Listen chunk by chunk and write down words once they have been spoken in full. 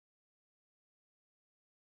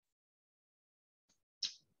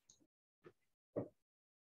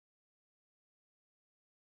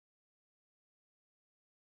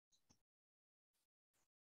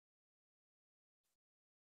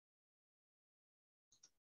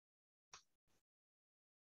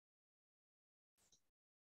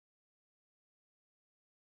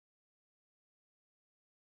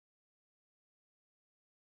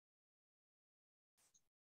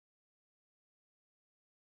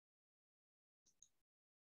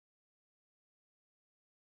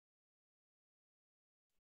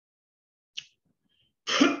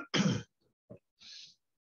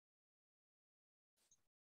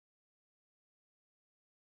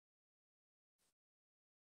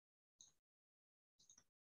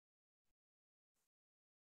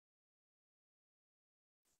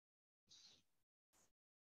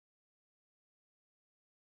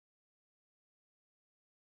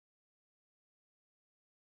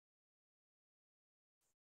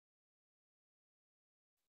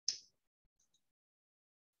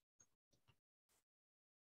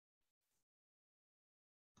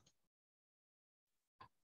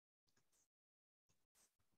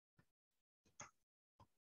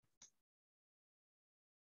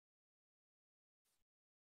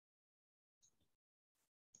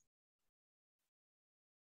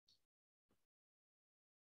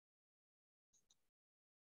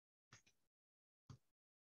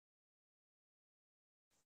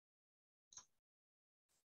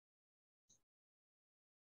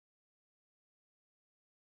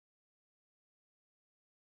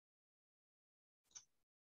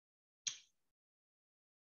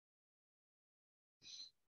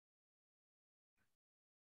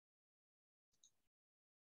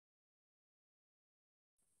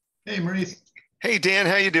Hey, Maurice. Hey Dan,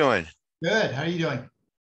 how you doing? Good. How are you doing?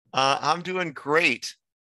 I'm doing great.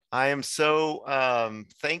 I am so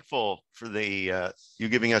thankful for the you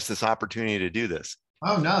giving us this opportunity to do this.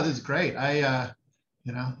 Oh, no, this is great. I'm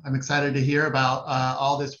excited to hear about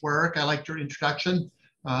all this work. I liked your introduction.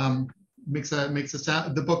 Um,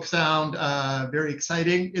 the book sound very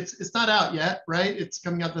exciting. It's not out yet, right? It's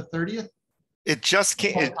coming out the 30th. It just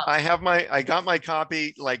came. I got my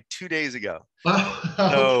copy like 2 days ago.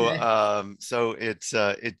 Oh, So okay.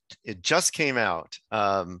 it just came out.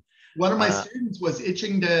 One of my Uh, students was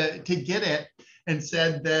itching to get it and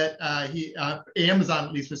said that he Amazon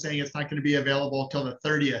at least was saying it's not going to be available till the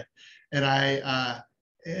 30th.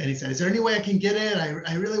 And he said, "Is there any way I can get it?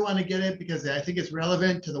 I really want to get it because I think it's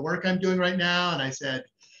relevant to the work I'm doing right now." And I said,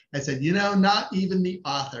 not even the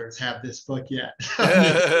authors have this book yet.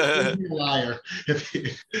 He'd be a liar if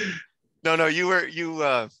he. no, you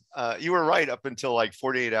were right up until like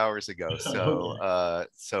 48 hours ago. So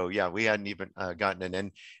Okay. yeah, we hadn't even gotten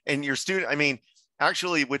it. And your student, I mean,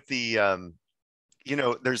 actually with the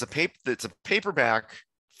there's a paper that's a paperback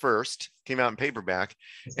first, came out in paperback.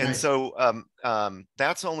 That's And nice. so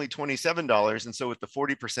that's only $27. And so with the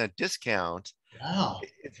 40% discount, Wow,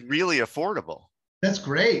 it's really affordable. that's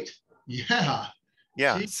great. Yeah.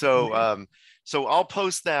 Yeah. Gee, So I'll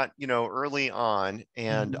post that, early on,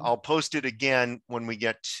 and mhm. I'll post it again when we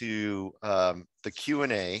get to the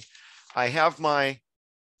Q&A. I have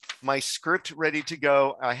my script ready to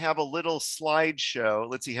go. I have a little slideshow.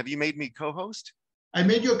 Let's see. Have you made me co-host? I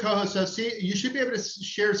made you a co-host, so see, you should be able to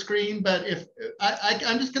share screen. But if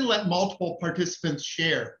I'm just going to let multiple participants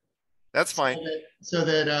share, That's fine. so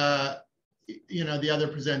that the other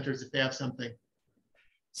presenters, if they have something.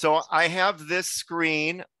 So I have this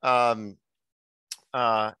screen, uh,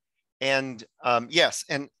 and yes,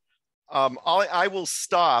 and I will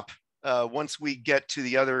stop once we get to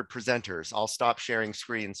the other presenters. I'll stop sharing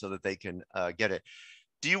screen so that they can get it.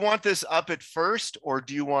 Do you want this up at first, or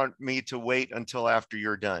do you want me to wait until after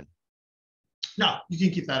you're done? No, you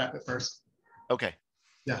can keep that up at first. Okay.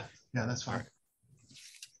 Yeah, yeah, that's All fine.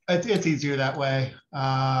 right. It's easier that way.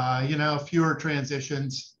 Fewer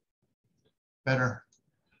transitions, better.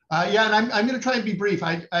 Yeah, and I'm going to try and be brief.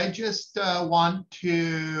 I just want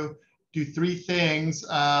to do three things.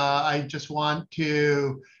 I just want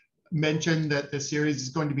to mention that the series is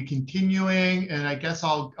going to be continuing, and I guess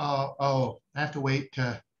I have to wait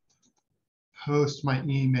to post my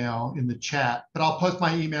email in the chat, but I'll post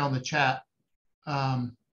my email in the chat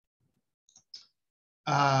um,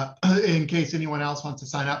 in case anyone else wants to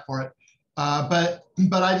sign up for it. But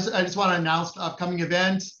I just want to announce upcoming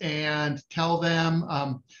events and tell them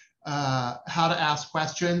how to ask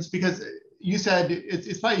questions, because you said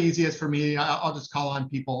it's probably easiest for me. I'll just call on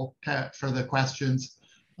people for the questions.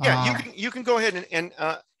 Yeah, Um, you can go ahead and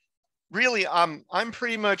really I'm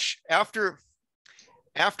pretty much after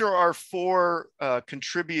our four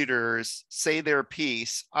contributors say their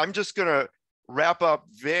piece, I'm just going to wrap up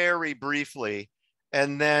very briefly,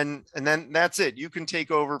 and then that's it. You can take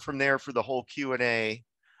over from there for the whole Q&A,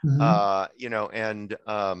 mhm. and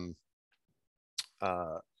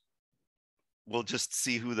uh, we'll just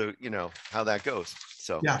see how that goes.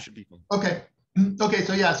 So Yeah. it should be fun. Okay. Okay.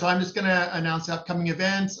 So yeah. So I'm just going to announce upcoming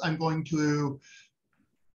events. I'm going to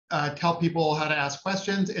tell people how to ask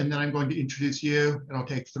questions, and then I'm going to introduce you. It'll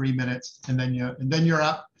take 3 minutes, and then you're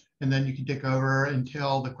up, and then you can take over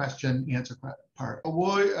until the question answer part.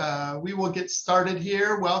 We will get started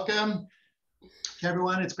here. Welcome to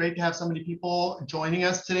everyone. It's great to have so many people joining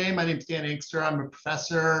us today. My name is Dan Inkster. I'm a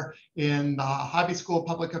professor in the Hobby School of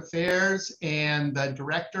Public Affairs and the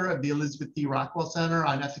director of the Elizabeth D. Rockwell Center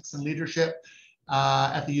on Ethics and Leadership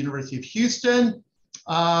at the University of Houston.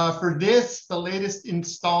 For this, the latest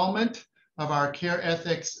installment of our Care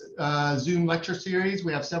Ethics Zoom lecture series,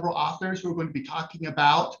 we have several authors who are going to be talking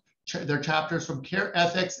about their chapters from Care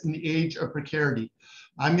Ethics in the Age of Precarity.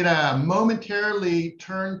 I'm going to momentarily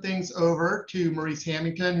turn things over to Maurice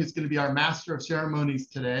Hamington, who's going to be our Master of Ceremonies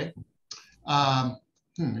today. I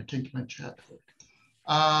think my chat.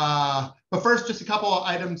 But first, just a couple of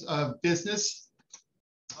items of business.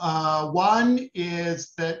 One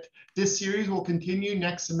is that this series will continue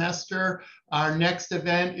next semester. Our next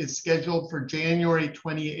event is scheduled for January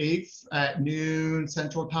 28th at noon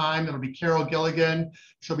Central Time. It'll be Carol Gilligan.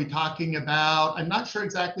 She'll be talking about, I'm not sure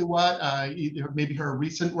exactly what, either maybe her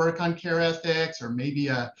recent work on care ethics, or maybe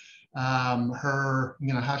her,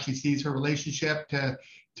 how she sees her relationship to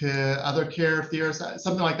other care theorists,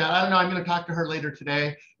 something like that. I don't know. I'm going to talk to her later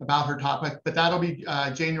today about her topic, but that'll be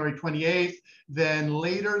January 28th. Then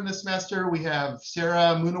later in the semester, we have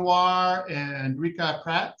Sarah Munawar and Rika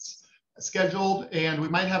Prats. scheduled, and we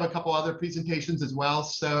might have a couple other presentations as well.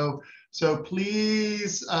 So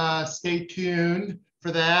please stay tuned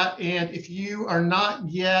for that. And if you are not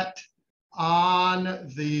yet on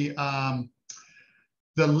the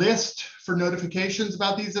list for notifications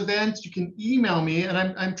about these events, you can email me, and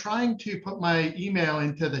I'm trying to put my email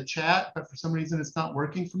into the chat, but for some reason it's not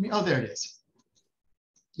working for me. Oh, there it is.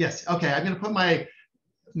 Yes, okay, I'm gonna put my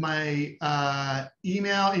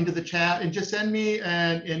email into the chat, and just send me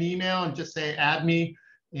an email and just say add me,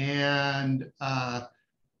 and I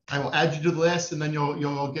will add you to the list, and then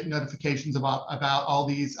you'll get notifications about all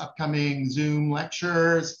these upcoming Zoom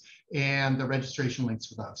lectures and the registration links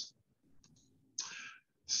for those.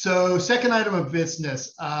 So second item of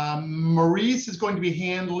business, Maurice is going to be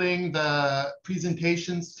handling the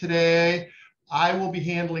presentations today. I will be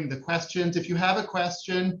handling the questions. If you have a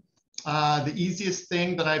question, the easiest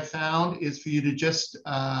thing that I've found is for you to just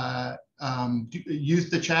use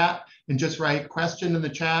the chat and just write question in the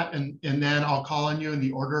chat, and then I'll call on you in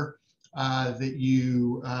the order that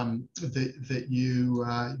you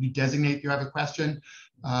designate you have a question.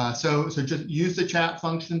 So just use the chat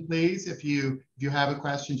function, please. If you have a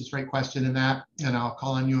question, just write question in that, and I'll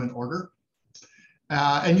call on you in order.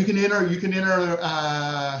 And you can enter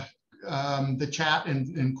the chat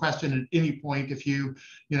and question at any point. If you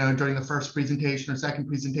during the first presentation or second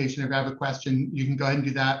presentation, if you have a question, you can go ahead and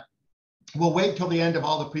do that. We'll wait till the end of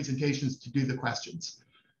all the presentations to do the questions,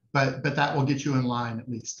 but that will get you in line at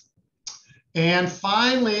least. And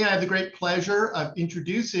finally, I have the great pleasure of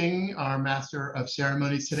introducing our Master of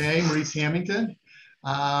Ceremonies today, Maurice Hamington.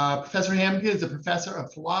 Professor Hamington is a professor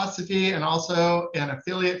of philosophy and also an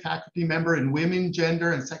affiliate faculty member in Women,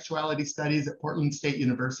 Gender, and Sexuality Studies at Portland State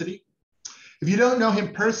University. If you don't know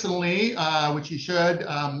him personally, which you should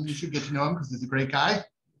get to know him because he's a great guy,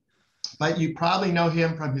 but you probably know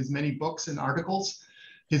him from his many books and articles.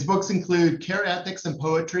 His books include Care Ethics and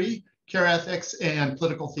Poetry, Care Ethics and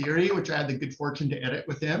Political Theory, which I had the good fortune to edit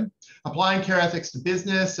with him, Applying Care Ethics to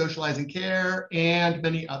Business, Socializing Care, and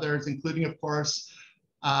many others, including, of course,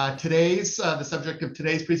 the subject of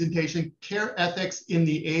today's presentation, Care Ethics in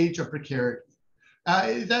the Age of Precarity.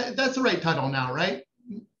 That's the right title now, right?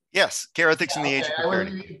 Yes, Care Ethics in the Age of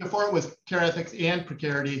Precarity. Before it was Care Ethics and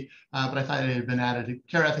Precarity, but I thought it had been added to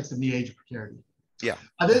Care Ethics in the Age of Precarity. Yeah.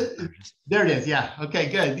 There it is. Yeah. Okay,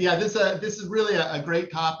 good. Yeah, this is really a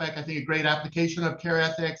great topic. I think a great application of care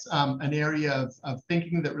ethics, an area of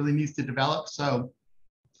thinking that really needs to develop. So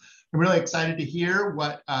I'm really excited to hear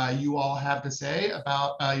what you all have to say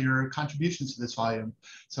about your contributions to this volume.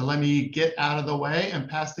 So let me get out of the way and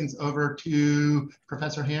pass things over to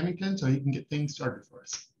Professor Hamington so he can get things started for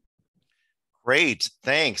us. Great,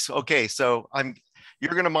 thanks. Okay, so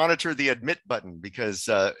you're going to monitor the admit button because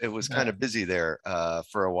it was kind of busy there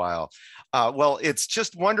for a while. Well, it's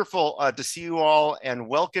just wonderful to see you all and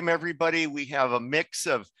welcome everybody. We have a mix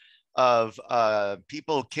of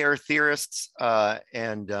people, care theorists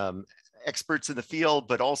and experts in the field,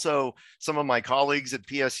 but also some of my colleagues at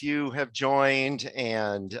PSU have joined,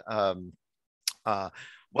 and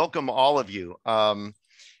welcome all of you.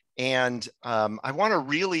 I want to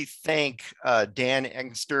really thank Dan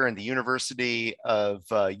Engster and the University of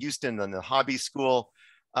Houston and the Hobby School.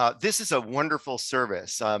 This is a wonderful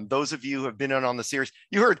service. Those of you who have been on the series,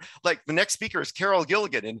 you heard like the next speaker is Carol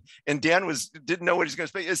Gilligan, and Dan didn't know what he's going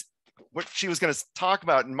to say, is what she was going to talk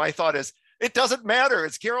about. And my thought is, it doesn't matter.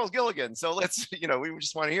 It's Carol Gilligan. So let's, we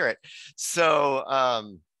just want to hear it. So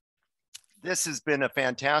this has been a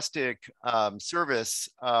fantastic service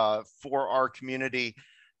for our community.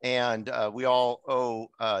 And we all owe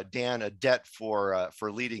Dan a debt for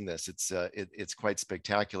leading this. It's quite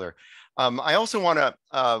spectacular. I also want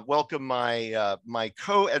to welcome my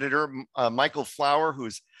co-editor, Michael Flower,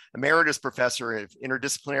 who's Emeritus Professor of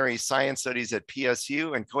Interdisciplinary Science Studies at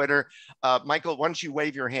PSU, and co-editor. Michael, why don't you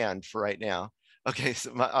wave your hand for right now? Okay,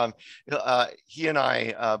 so he and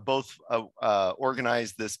I both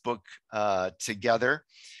organized this book together.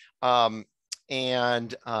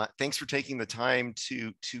 And thanks for taking the time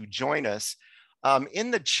to join us.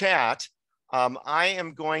 In the chat, I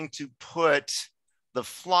am going to put the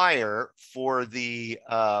flyer for the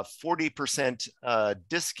 40%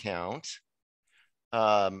 discount.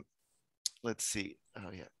 Let's see.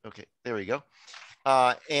 Oh yeah. Okay. There we go.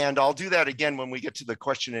 And I'll do that again when we get to the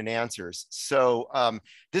question and answers. So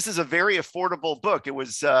this is a very affordable book. It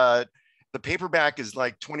was the paperback is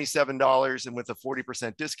like $27, and with a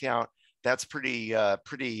 40% discount, that's pretty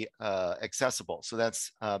accessible. So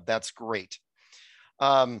that's great.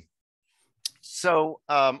 So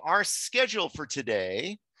our schedule for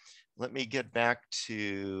today, let me get back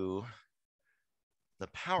to the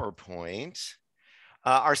PowerPoint.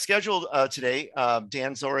 Our schedule today,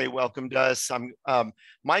 Dan Zori welcomed us.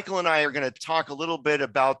 Michael and I are going to talk a little bit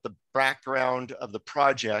about the background of the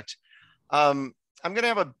project. I'm going to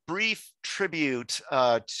have a brief tribute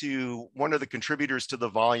to one of the contributors to the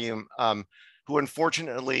volume who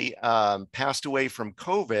unfortunately passed away from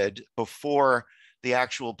COVID before the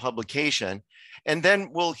actual publication. And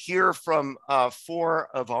then we'll hear from 4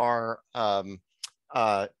 of our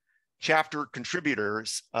chapter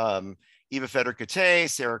contributors, Eva Kittay,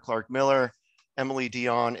 Sarah Clark Miller, Emilie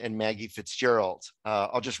Dionne, and Maggie FitzGerald.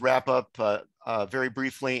 I'll just wrap up very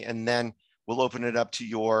briefly, and then we'll open it up to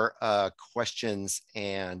your questions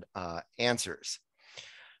and answers.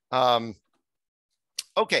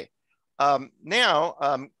 Okay, now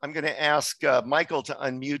I'm going to ask Michael to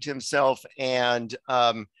unmute himself and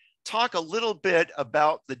talk a little bit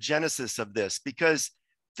about the genesis of this, because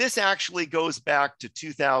this actually goes back to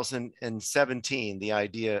 2017, the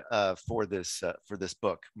idea for this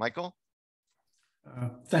book. Michael?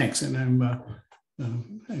 Thanks, and I'm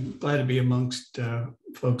glad to be amongst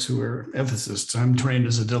folks who are ethicists. I'm trained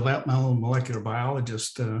as a developmental molecular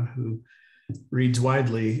biologist who reads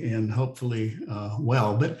widely and hopefully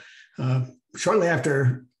well. But shortly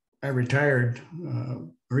after I retired,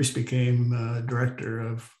 Maurice became director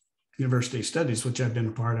of university studies, which I've been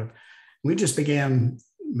a part of. We just began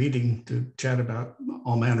meeting to chat about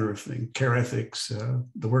all manner of things, care ethics,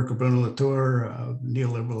 the work of Bruno Latour,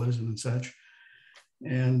 neoliberalism and such.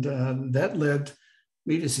 And that led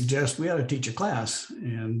me to suggest we ought to teach a class.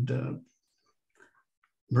 And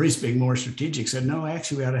Maurice, being more strategic, said, no,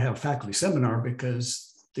 actually we ought to have a faculty seminar, because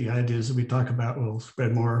the ideas that we talk about will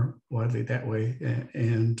spread more widely that way.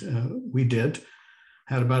 And we did.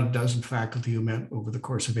 Had about a dozen faculty who met over the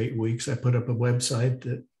course of 8 weeks. I put up a website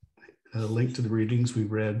that linked to the readings. We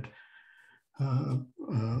read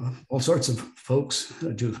all sorts of folks,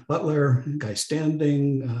 Judith Butler, Guy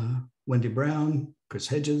Standing, Wendy Brown, Chris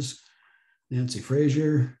Hedges, Nancy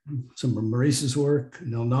Frazier, some of Maurice's work,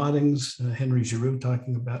 Nell Noddings, Henry Giroux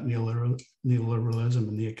talking about neoliberalism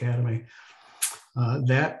in the academy.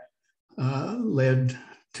 That led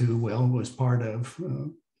to, well, was part of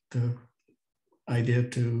the idea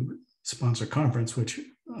to sponsor a conference, which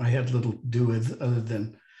I had little to do with, other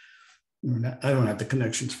than I don't have the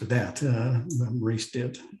connections for that. Maurice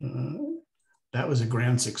did. That was a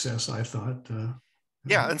grand success, I thought.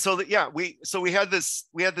 Yeah, and so we had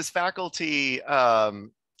this faculty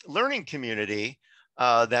learning community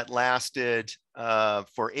that lasted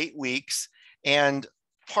for 8 weeks, and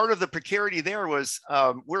part of the precarity there was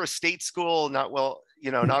we're a state school, not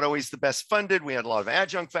always the best funded. We had a lot of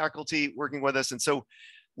adjunct faculty working with us, and so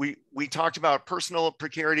we talked about personal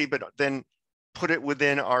precarity, but then put it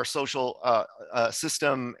within our social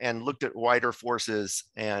system and looked at wider forces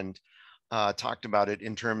and talked about it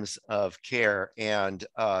in terms of care. And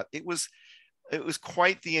it was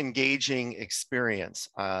quite the engaging experience,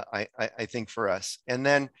 I think, for us. And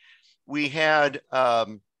then we had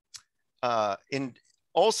in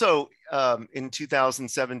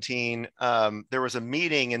 2017, there was a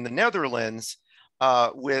meeting in the Netherlands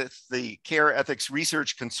with the Care Ethics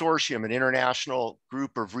Research Consortium, an international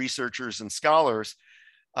group of researchers and scholars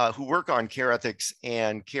who work on care ethics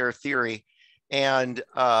and care theory. And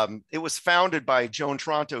it was founded by Joan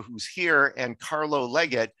Tronto, who's here, and Carlo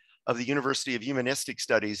Leggett of the University of Humanistic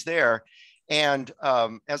Studies there. And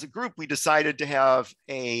as a group, we decided to have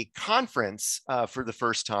a conference for the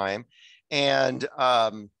first time. And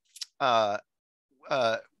I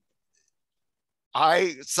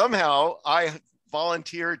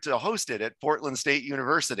volunteered to host it at Portland State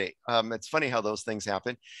University. It's funny how those things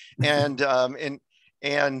happen. And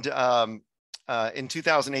in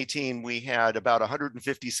 2018, we had about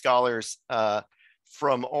 150 scholars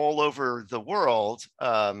from all over the world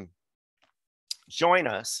join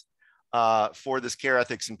us for this Care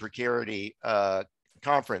Ethics and Precarity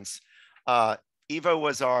conference. Eva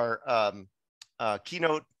was our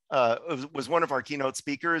keynote, was one of our keynote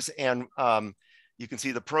speakers, and you can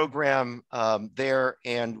see the program there,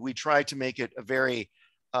 and we tried to make it a very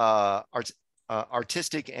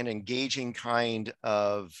artistic and engaging kind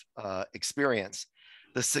of experience.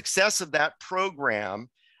 The success of that program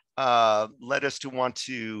led us to want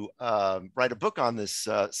to write a book on this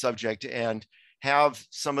subject and have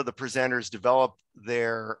some of the presenters develop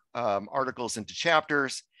their articles into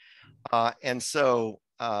chapters. And so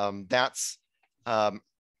that's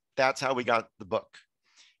how we got the book.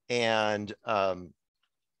 And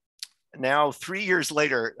now 3 years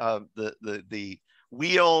later, the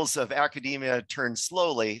wheels of academia turn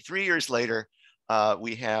slowly. 3 years later,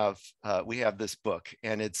 we have this book,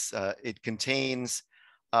 and it contains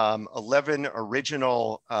 11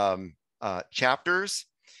 original chapters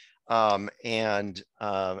and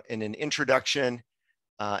an introduction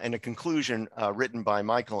and a conclusion written by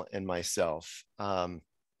Michael and myself.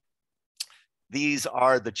 These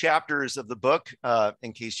are the chapters of the book,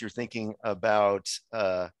 in case you're thinking about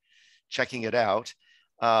checking it out.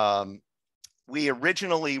 We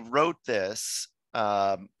originally wrote this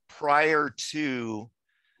prior to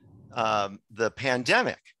the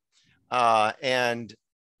pandemic. And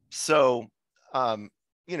so,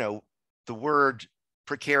 you know, the word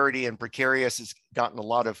precarity and precarious has gotten a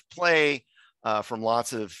lot of play from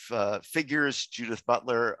lots of figures, Judith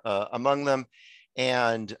Butler among them.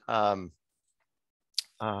 And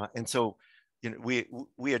so, you know,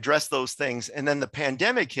 we address those things, and then the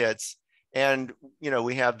pandemic hits, and, you know,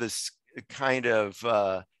 we have this kind of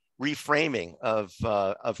reframing of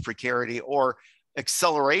precarity, or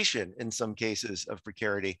acceleration in some cases of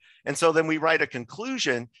precarity. And so then we write a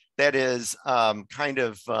conclusion that is kind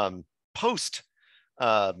of not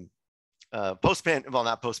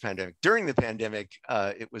post-pandemic, during the pandemic,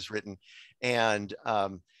 it was written. And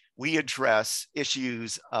we address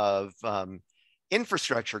issues of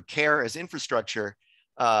infrastructure, care as infrastructure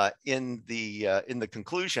in the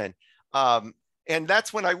conclusion. And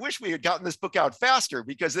that's when I wish we had gotten this book out faster,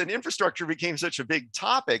 because then infrastructure became such a big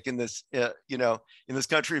topic in this, you know, in this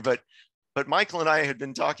country. But Michael and I had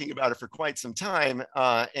been talking about it for quite some time,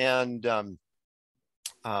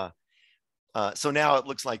 so now it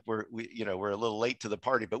looks like we're a little late to the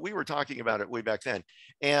party, but we were talking about it way back then.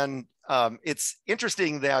 And it's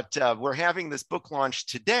interesting that we're having this book launch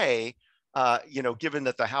today. You know, given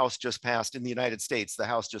that the House just passed in the United States, the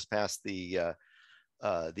House just passed the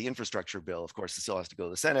infrastructure bill. Of course, it still has to go to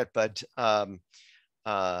the Senate, but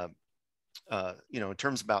you know, in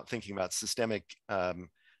terms about thinking about systemic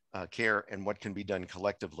care and what can be done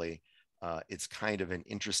collectively, it's kind of an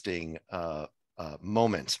interesting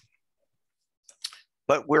moment.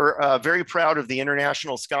 But we're very proud of the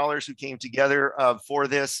international scholars who came together for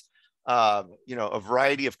this. You know, a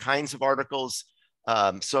variety of kinds of articles.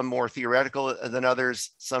 Some more theoretical than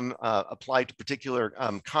others, some applied to particular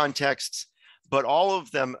contexts, but all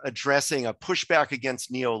of them addressing a pushback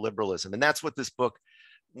against neoliberalism. And that's what this book,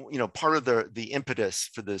 you know, part of the impetus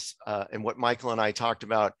for this, and what Michael and I talked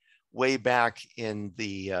about way back in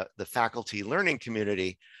the faculty learning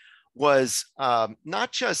community, was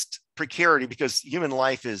not just precarity, because human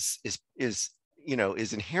life is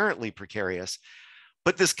inherently precarious,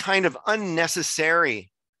 but this kind of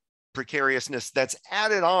unnecessary precariousness that's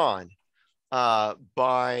added on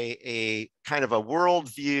by a kind of a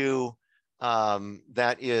worldview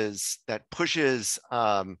that pushes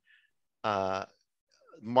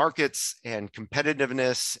markets and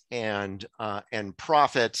competitiveness and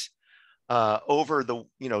profit over the,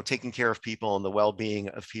 you know, taking care of people and the well-being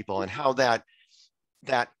of people, and how that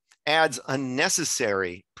adds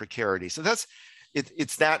unnecessary precarity. So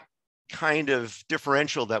it's that kind of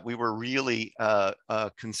differential that we were really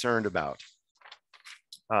concerned about.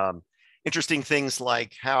 Interesting things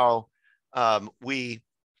like how we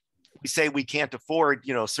say we can't afford,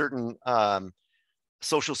 you know, certain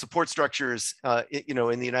social support structures, you know,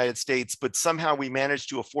 in the United States, but somehow we managed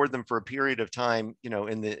to afford them for a period of time, you know,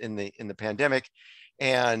 in the pandemic,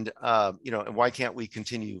 and you know, and why can't we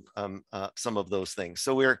continue some of those things?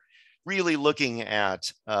 So we're really looking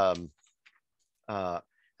at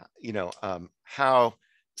you know, how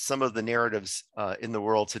some of the narratives in the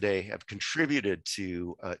world today have contributed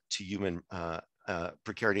to human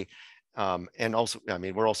precarity, and also, I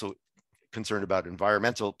mean, we're also concerned about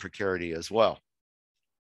environmental precarity as well.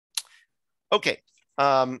 Okay,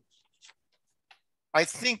 I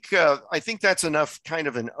think that's enough kind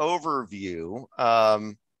of an overview.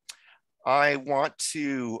 I want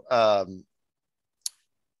to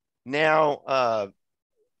now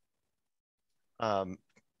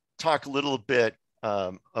talk a little bit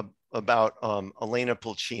about Elena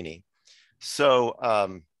Pulcini.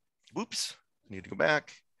 So, whoops, I need to go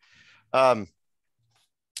back.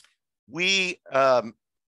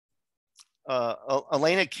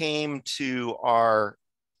 Elena came to our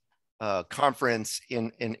conference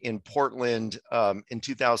in Portland in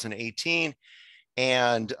 2018,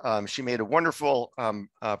 and she made a wonderful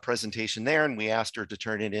presentation there, and we asked her to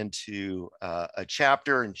turn it into a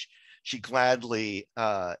chapter, and she gladly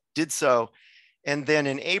did so. And then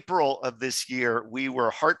in April of this year, we were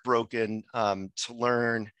heartbroken to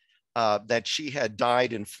learn that she had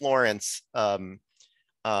died in Florence at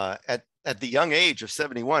the young age of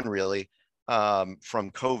 71, really, from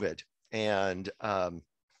COVID. And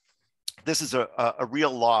this is a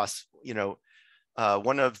real loss. You know,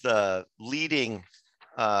 one of the leading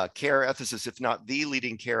care ethicists, if not the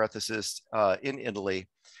leading care ethicist in Italy,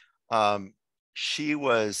 She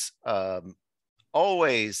was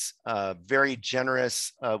always very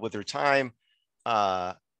generous with her time,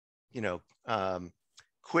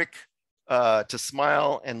 quick to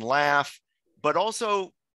smile and laugh, but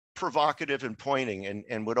also provocative and pointing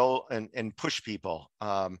and push people.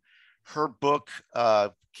 Her book,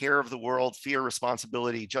 Care of the World, Fear,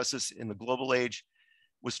 Responsibility, Justice in the Global Age,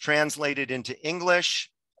 was translated into English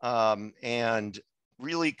and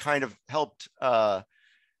really kind of helped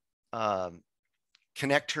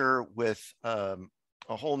connect her with a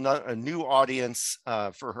new audience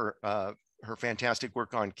for her fantastic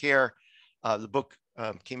work on care. The book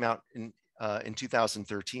came out in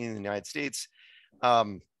 2013 in the United States,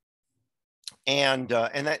 and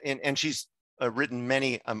she's written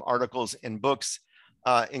many articles and books,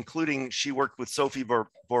 including she worked with Sophie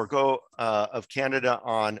Bourgeau of Canada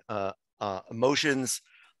on emotions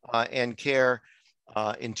and care.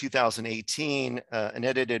 In 2018, an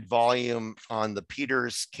edited volume on the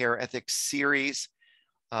Peters Care Ethics series,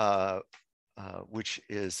 which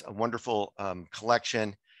is a wonderful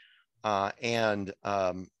collection. It's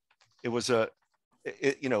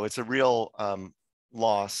a real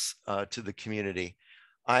loss to the community.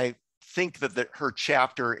 I think that her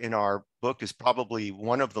chapter in our book is probably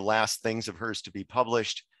one of the last things of hers to be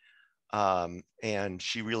published. And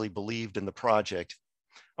she really believed in the project.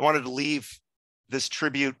 I wanted to leave this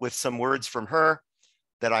tribute with some words from her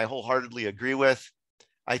that I wholeheartedly agree with.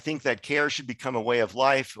 I think that care should become a way of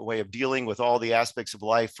life, a way of dealing with all the aspects of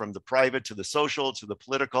life, from the private to the social to the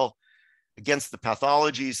political, against the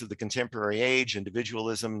pathologies of the contemporary age: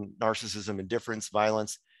 individualism, narcissism, indifference,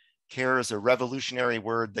 violence. Care is a revolutionary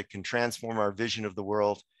word that can transform our vision of the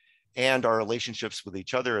world and our relationships with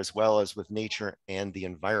each other, as well as with nature and the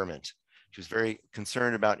environment. She was very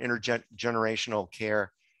concerned about intergenerational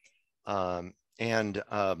care.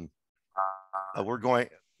 We're going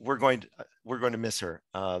to miss her.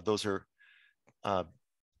 Those are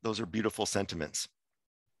beautiful sentiments.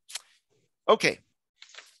 Okay.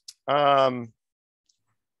 Now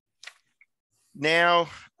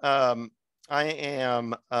I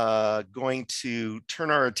am going to turn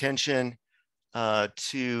our attention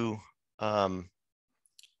to.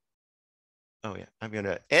 Oh yeah, I'm going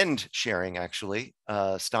to end sharing. Actually,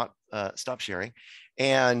 stop sharing.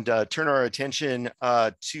 And turn our attention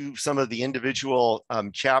to some of the individual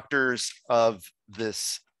chapters of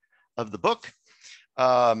the book.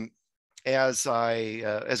 As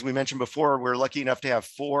we mentioned before, we're lucky enough to have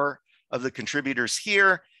 4 of the contributors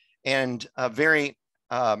here, and very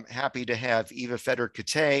happy to have Eva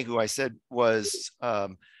Kittay, who I said was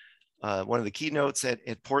one of the keynotes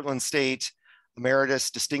at Portland State, Emeritus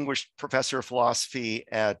Distinguished Professor of Philosophy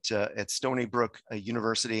at Stony Brook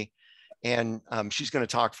University. And she's going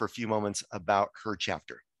to talk for a few moments about her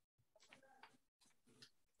chapter.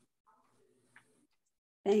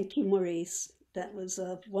 Thank you, Maurice. That was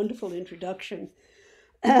a wonderful introduction.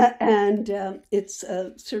 And it's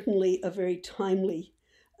certainly a very timely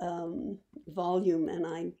volume, and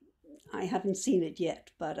I haven't seen it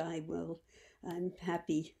yet, but I'm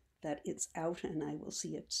happy that it's out and I will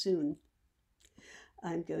see it soon.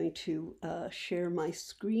 I'm going to share my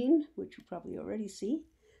screen, which you probably already see,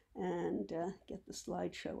 and get the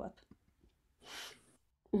slideshow up.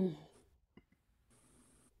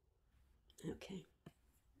 Okay.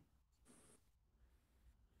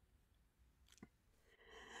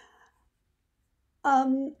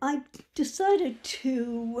 I decided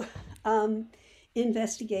to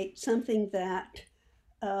investigate something that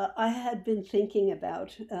I had been thinking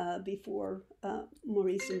about before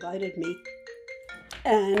Maurice invited me.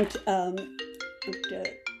 And I'm going to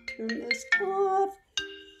turn this off.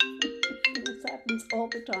 This happens all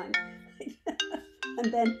the time.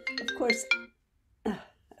 And then, of course,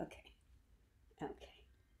 okay. There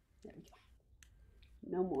we go.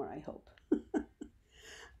 No more, I hope.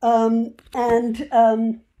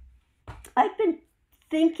 I've been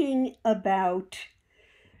thinking about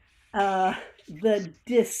the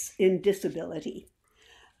dis in disability.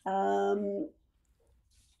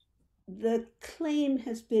 The claim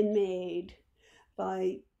has been made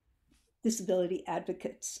by disability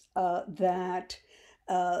advocates that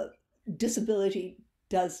disability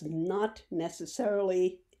does not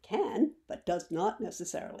necessarily, can, but does not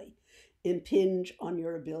necessarily impinge on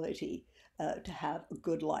your ability to have a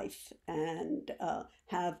good life and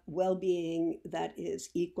have well-being that is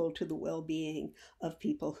equal to the well-being of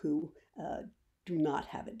people who do not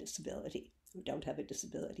have a disability, who don't have a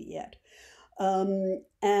disability yet.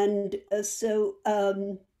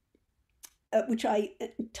 Which I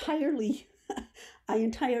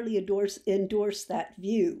entirely endorse that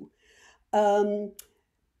view.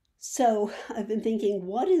 So I've been thinking,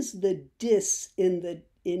 what is the dis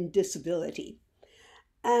in disability?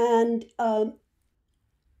 And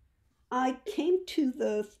I came to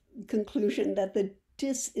the conclusion that the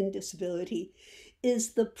dis in disability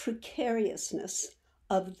is the precariousness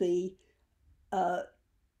of the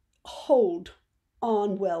hold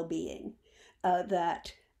on well-being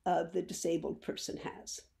that the disabled person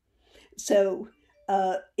has. So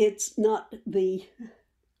it's not the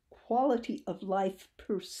quality of life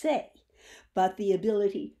per se, but the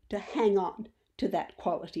ability to hang on to that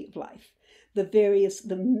quality of life,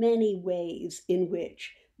 the many ways in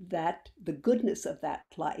which the goodness of that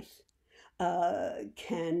life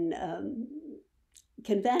can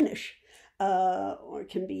vanish or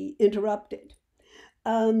can be interrupted.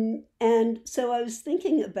 And so I was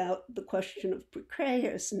thinking about the question of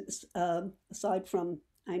precariousness, aside from,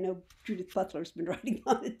 I know Judith Butler's been writing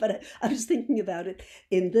on it, but I was thinking about it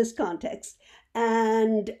in this context.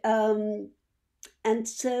 And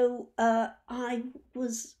so I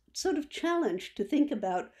was sort of challenged to think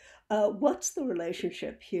about what's the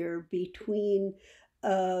relationship here between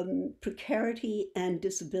precarity and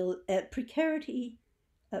disability,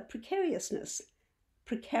 precariousness,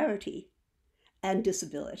 precarity, and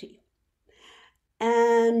disability.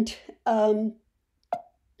 And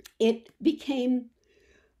it became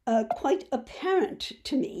quite apparent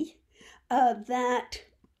to me that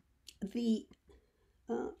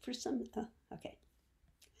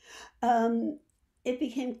it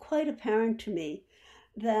became quite apparent to me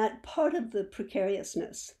that part of the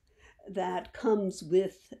precariousness that comes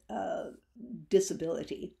with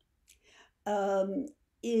disability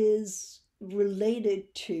is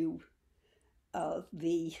related to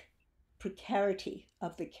the precarity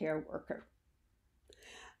of the care worker.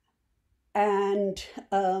 And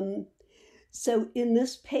so in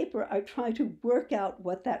this paper, I try to work out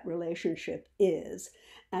what that relationship is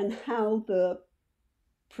and how the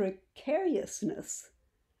precariousness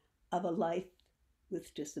of a life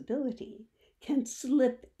with disability can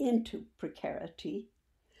slip into precarity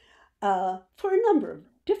for a number of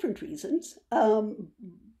different reasons,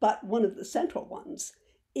 but one of the central ones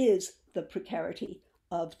is the precarity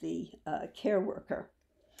of the care worker.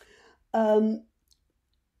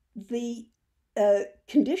 The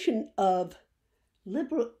condition of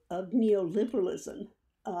neoliberalism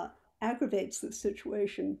aggravates the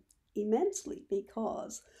situation immensely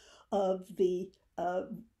because of the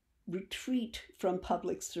retreat from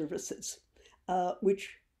public services,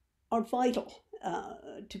 which are vital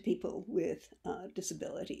to people with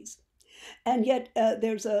disabilities. And yet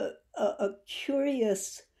there's a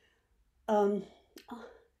curious,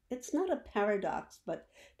 it's not a paradox, but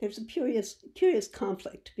there's a curious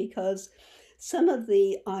conflict, because some of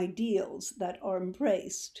the ideals that are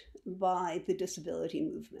embraced by the disability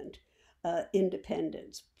movement,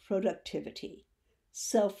 independence, productivity,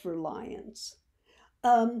 self-reliance,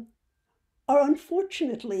 are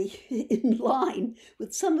unfortunately in line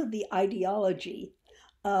with some of the ideology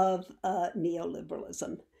of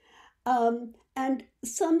neoliberalism. And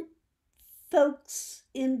some folks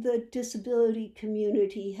in the disability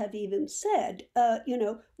community have even said,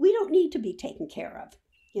 we don't need to be taken care of,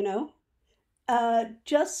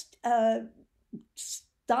 just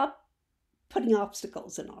stop putting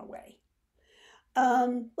obstacles in our way.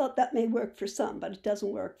 Well, that may work for some, but it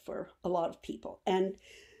doesn't work for a lot of people. And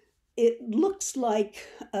it looks like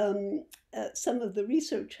some of the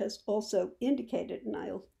research has also indicated, and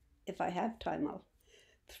if I have time, I'll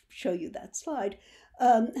show you that slide,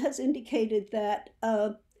 has indicated that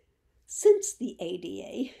since the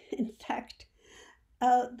ADA, in fact,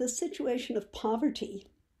 the situation of poverty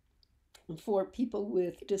for people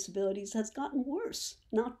with disabilities has gotten worse,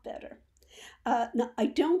 not better. Now, I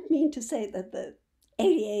don't mean to say that the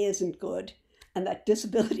ADA isn't good and that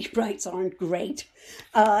disability rights aren't great,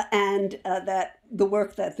 and that the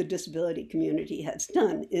work that the disability community has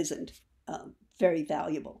done isn't very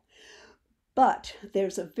valuable. But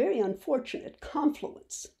there's a very unfortunate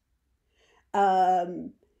confluence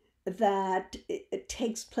that it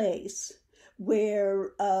takes place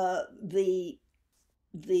where the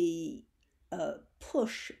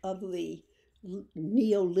push of the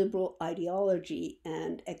neoliberal ideology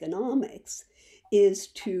and economics is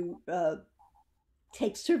to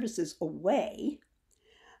take services away,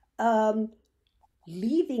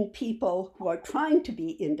 leaving people who are trying to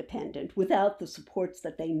be independent without the supports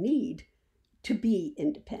that they need to be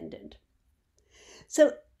independent.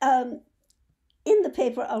 So in the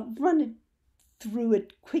paper, I'll run through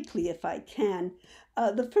it quickly if I can.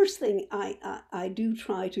 The first thing I do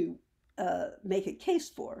try to make a case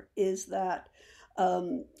for is that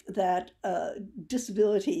that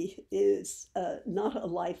disability is not a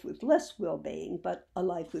life with less well-being, but a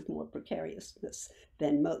life with more precariousness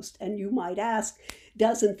than most. And you might ask,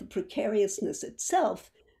 doesn't the precariousness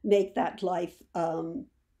itself make that life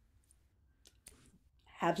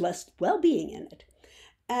have less well-being in it?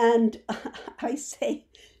 And I say,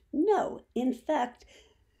 no. In fact,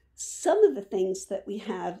 some of the things that we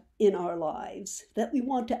have in our lives that we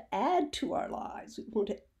want to add to our lives, we want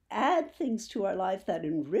to add things to our life that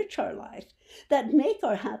enrich our life, that make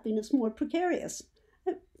our happiness more precarious.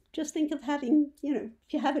 Just think of having, if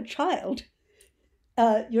you have a child,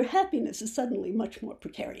 your happiness is suddenly much more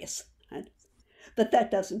precarious. Right? But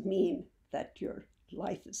that doesn't mean that your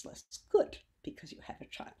life is less good because you have a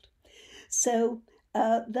child. So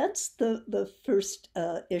that's the first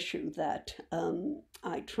issue that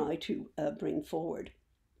I try to bring forward.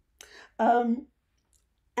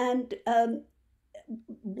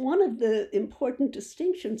 One of the important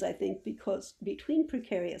distinctions, I think, between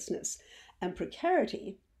precariousness and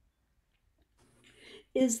precarity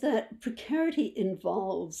is that precarity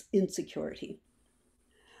involves insecurity.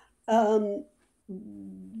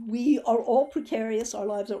 We are all precarious, our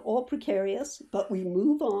lives are all precarious, but we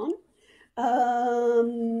move on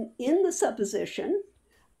in the supposition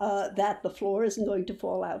that the floor isn't going to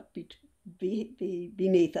fall out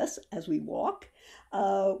beneath us as we walk.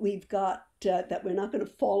 We've got that we're not going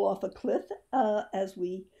to fall off a cliff as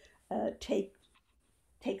we take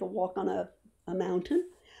a walk on a mountain.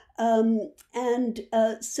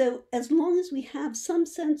 So as long as we have some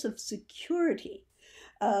sense of security,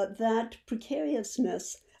 that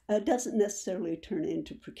precariousness doesn't necessarily turn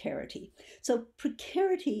into precarity. So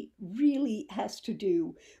precarity really has to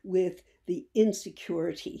do with the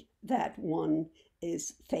insecurity that one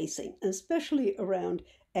is facing, especially around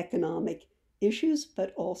economic issues,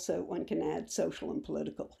 but also one can add social and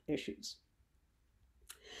political issues.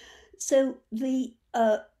 So the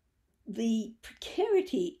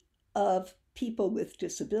precarity of people with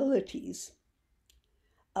disabilities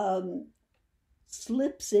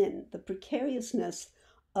slips in. The precariousness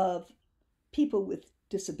of people with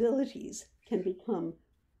disabilities can become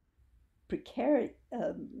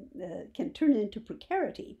can turn into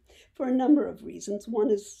precarity for a number of reasons. One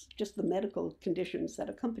is just the medical conditions that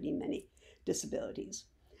accompany many disabilities.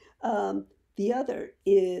 The other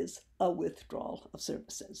is a withdrawal of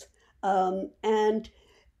services. And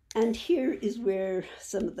here is where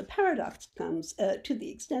some of the paradox comes, to the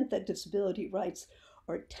extent that disability rights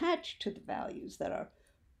are attached to the values that are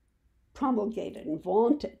promulgated and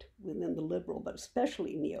vaunted within the liberal, but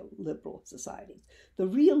especially neoliberal societies. The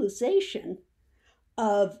realization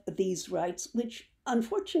of these rights, which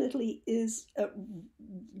unfortunately is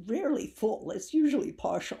rarely full, it's usually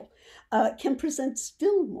partial, can present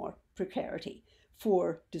still more precarity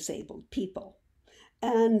for disabled people.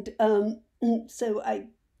 And so I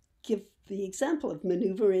give the example of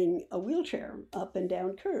maneuvering a wheelchair up and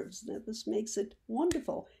down curves. Now, this makes it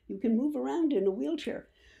wonderful. You can move around in a wheelchair.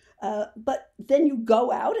 But then you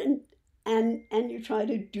go out and you try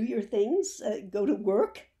to do your things, go to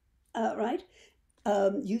work, right,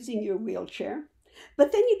 using your wheelchair.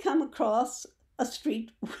 But then you come across a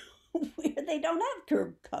street where they don't have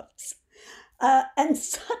curb cuts. And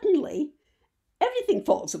suddenly everything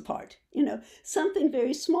falls apart, something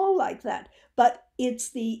very small like that. But it's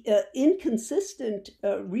the inconsistent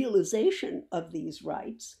realization of these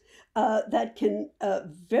rights that can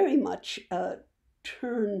very much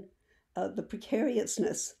turn the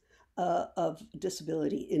precariousness of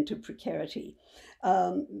disability into precarity.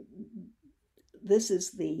 This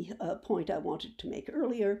is the point I wanted to make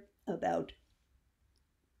earlier about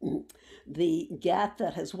the gap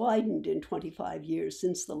that has widened in 25 years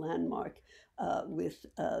since the landmark with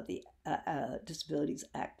the Disabilities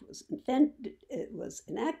Act was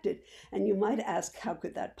enacted. And you might ask, how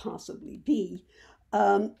could that possibly be?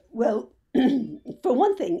 Well, for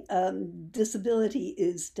one thing, disability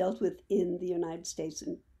is dealt with in the United States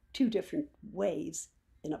in two different ways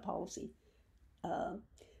in a policy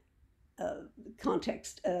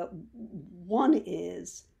context. One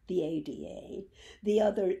is the ADA, the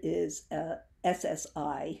other is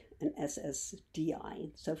SSI and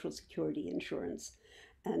SSDI, Social Security Insurance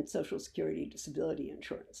and Social Security Disability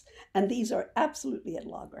Insurance. And these are absolutely at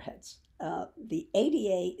loggerheads. The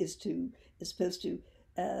ADA is supposed to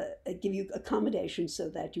give you accommodations so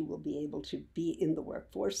that you will be able to be in the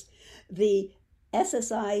workforce. The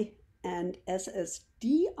SSI and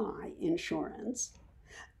SSDI insurance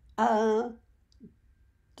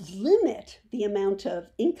limit the amount of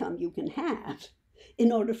income you can have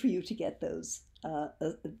in order for you to get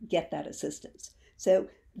that assistance. So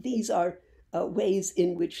these are ways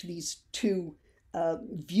in which these two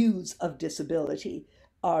views of disability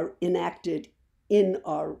are enacted in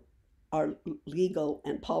our legal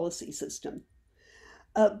and policy system.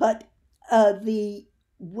 But the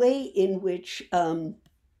way in which,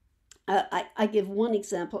 I give one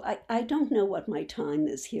example. I don't know what my time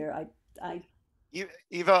is here.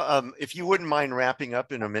 Eva, if you wouldn't mind wrapping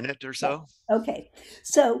up in a minute or so. Okay,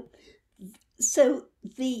 so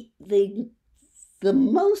the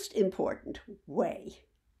most important way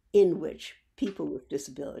in which people with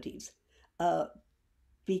disabilities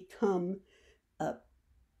become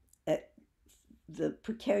the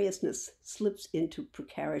precariousness slips into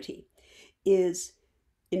precarity is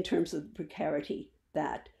in terms of the precarity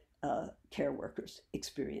that care workers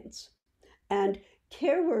experience. And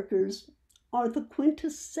care workers are the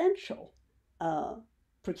quintessential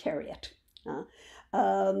precariat.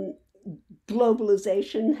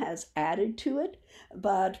 Globalization has added to it,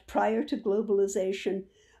 but prior to globalization,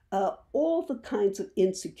 all the kinds of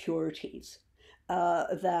insecurities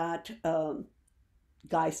that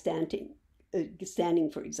Guy Standing,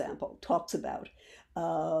 for example, talks about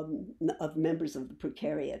of members of the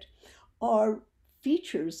precariat are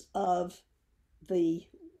features of the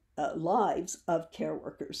lives of care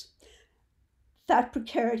workers. That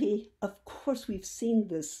precarity, of course, we've seen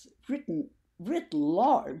this writ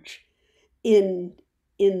large in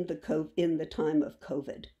the time of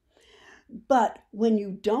COVID. But when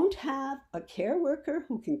you don't have a care worker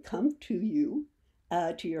who can come to you,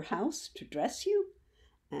 to your house to dress you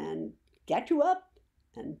and get you up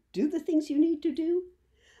and do the things you need to do,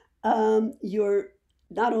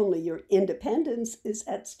 not only your independence is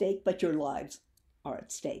at stake, but your lives are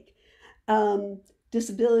at stake.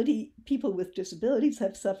 People with disabilities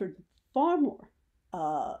have suffered far more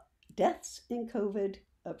deaths in COVID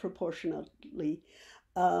proportionately,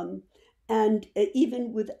 and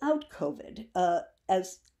even without COVID,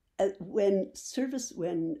 when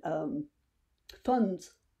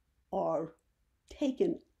funds are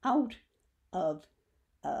taken out of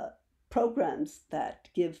programs that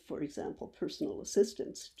give, for example, personal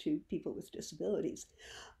assistance to people with disabilities,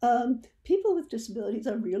 people with disabilities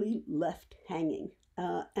are really left hanging,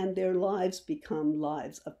 and their lives become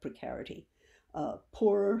lives of precarity,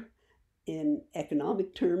 poorer in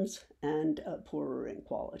economic terms and poorer in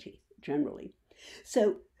quality generally.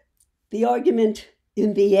 So the argument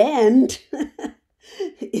in the end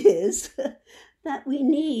is that we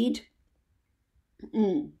need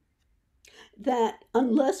that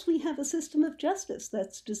unless we have a system of justice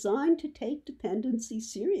that's designed to take dependency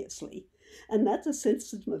seriously, and that's a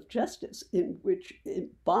system of justice in which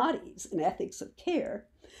embodies an ethics of care,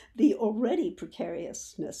 the already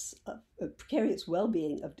precarious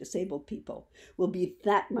well-being of disabled people will be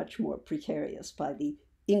that much more precarious by the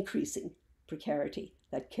increasing precarity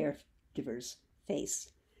that caregivers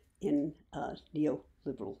face in a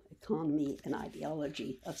neoliberal economy and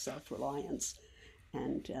ideology of self-reliance.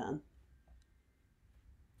 And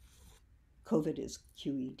COVID is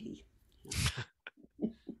QED.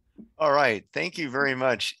 All right. Thank you very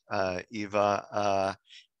much, Eva.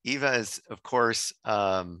 Eva is, of course,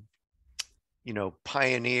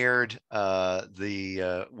 pioneered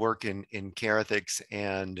the work in care ethics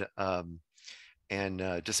and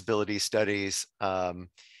disability studies,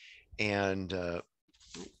 and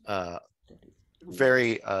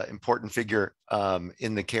very important figure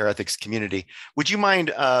in the care ethics community. Would you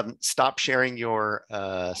mind stop sharing your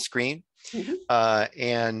screen? Mm-hmm.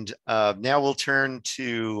 And now we'll turn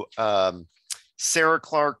to Sarah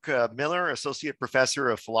Clark Miller, Associate Professor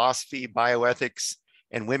of Philosophy, Bioethics,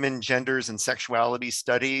 and Women, Genders, and Sexuality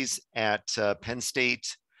Studies at Penn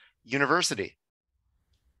State University.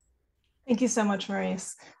 Thank you so much,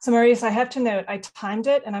 Maurice. So Maurice, I have to note, I timed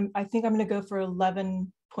it, and I think I'm going to go for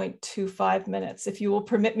 11.25 minutes, if you will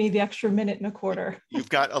permit me the extra minute and a quarter. You've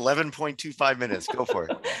got 11.25 minutes. Go for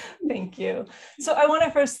it. Thank you. So I want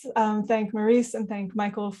to first thank Maurice and thank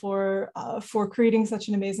Michael for creating such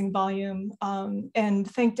an amazing volume, and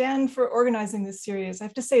thank Dan for organizing this series. I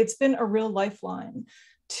have to say it's been a real lifeline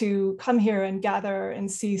to come here and gather and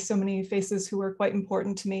see so many faces who are quite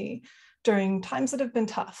important to me during times that have been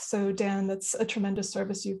tough. So Dan, that's a tremendous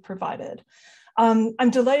service you've provided.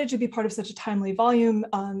 I'm delighted to be part of such a timely volume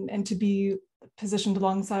and to be positioned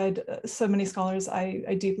alongside so many scholars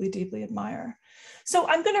I deeply, deeply admire. So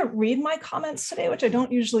I'm going to read my comments today, which I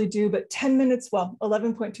don't usually do, but 10 minutes, well,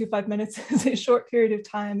 11.25 minutes is a short period of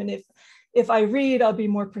time. And if I read, I'll be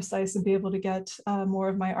more precise and be able to get more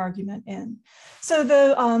of my argument in. So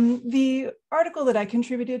the article that I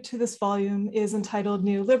contributed to this volume is entitled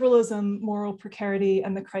Neoliberalism, Moral Precarity,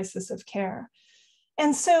 and the Crisis of Care.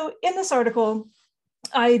 And so in this article,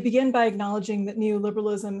 I begin by acknowledging that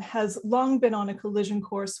neoliberalism has long been on a collision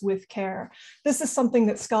course with care. This is something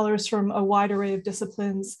that scholars from a wide array of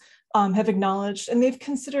disciplines have acknowledged, and they've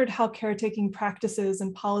considered how caretaking practices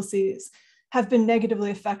and policies have been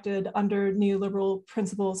negatively affected under neoliberal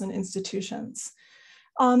principles and institutions.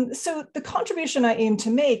 So the contribution I aim to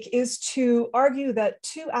make is to argue that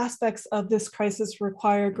two aspects of this crisis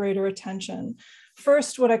require greater attention.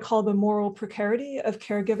 First, what I call the moral precarity of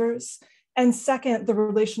caregivers, and second, the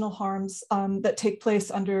relational harms that take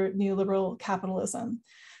place under neoliberal capitalism.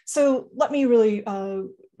 So let me really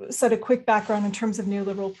set a quick background in terms of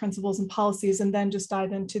neoliberal principles and policies, and then just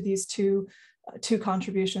dive into these two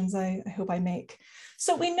contributions I hope I make.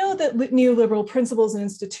 So we know that neoliberal principles and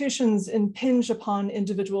institutions impinge upon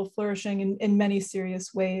individual flourishing in many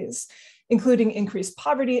serious ways, including increased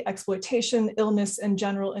poverty, exploitation, illness, and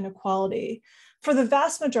general inequality. For the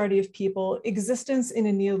vast majority of people, existence in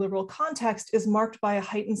a neoliberal context is marked by a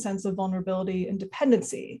heightened sense of vulnerability and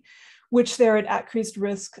dependency, which they're at increased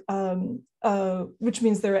risk, which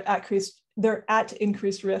means they're at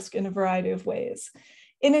increased risk in a variety of ways.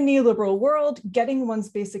 In a neoliberal world, getting one's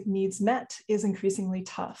basic needs met is increasingly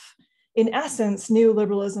tough. In essence,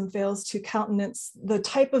 neoliberalism fails to countenance the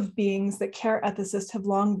type of beings that care ethicists have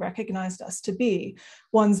long recognized us to be,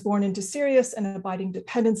 ones born into serious and abiding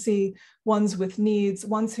dependency, ones with needs,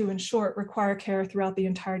 ones who, in short, require care throughout the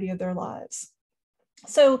entirety of their lives.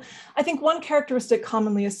 So I think one characteristic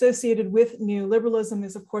commonly associated with neoliberalism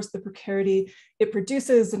is, of course, the precarity it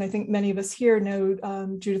produces. And I think many of us here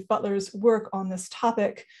know Judith Butler's work on this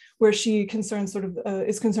topic, where she is concerned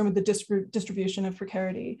with the distribution of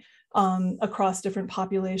precarity across different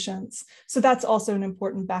populations. So that's also an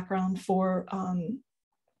important background for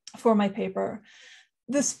my paper.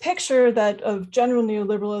 This picture of general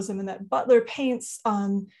neoliberalism and that Butler paints,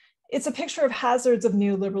 it's a picture of hazards of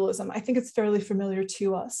neoliberalism. I think it's fairly familiar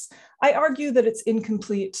to us. I argue that it's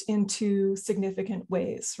incomplete in two significant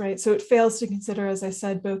ways, right? So it fails to consider, as I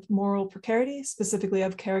said, both moral precarity, specifically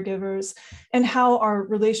of caregivers, and how our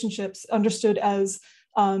relationships, understood as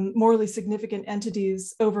morally significant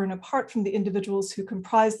entities over and apart from the individuals who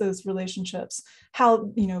comprise those relationships, how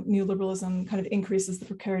neoliberalism kind of increases the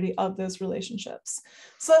precarity of those relationships.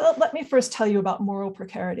 So let me first tell you about moral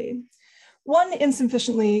precarity. One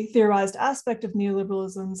insufficiently theorized aspect of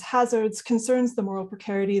neoliberalism's hazards concerns the moral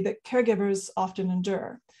precarity that caregivers often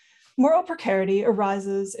endure. Moral precarity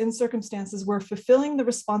arises in circumstances where fulfilling the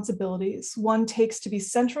responsibilities one takes to be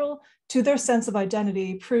central to their sense of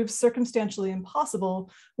identity proves circumstantially impossible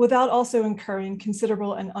without also incurring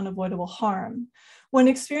considerable and unavoidable harm. When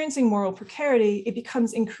experiencing moral precarity, it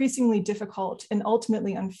becomes increasingly difficult and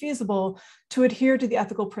ultimately unfeasible to adhere to the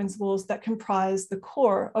ethical principles that comprise the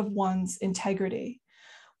core of one's integrity.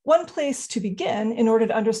 One place to begin in order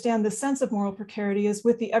to understand the sense of moral precarity is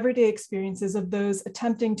with the everyday experiences of those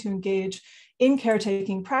attempting to engage in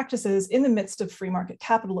caretaking practices in the midst of free market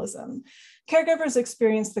capitalism. Caregivers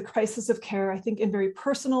experience the crisis of care, I think, in very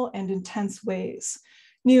personal and intense ways.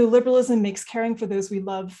 Neoliberalism makes caring for those we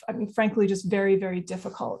love, frankly, just very, very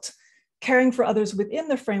difficult. Caring for others within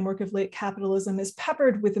the framework of late capitalism is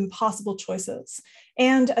peppered with impossible choices.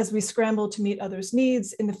 And as we scramble to meet others'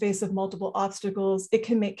 needs in the face of multiple obstacles, it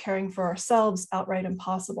can make caring for ourselves outright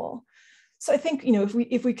impossible. So I think,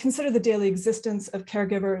 if we consider the daily existence of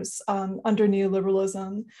caregivers under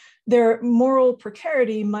neoliberalism, their moral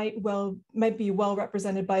precarity might be well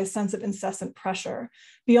represented by a sense of incessant pressure.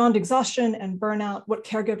 Beyond exhaustion and burnout, what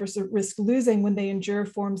caregivers risk losing when they endure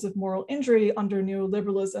forms of moral injury under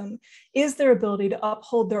neoliberalism is their ability to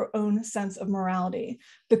uphold their own sense of morality,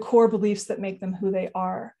 the core beliefs that make them who they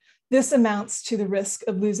are. This amounts to the risk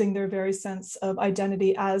of losing their very sense of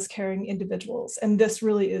identity as caring individuals. And this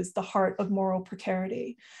really is the heart of moral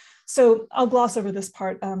precarity. So I'll gloss over this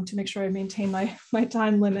part to make sure I maintain my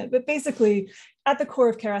time limit. But basically, at the core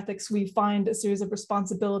of care ethics, we find a series of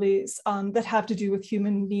responsibilities that have to do with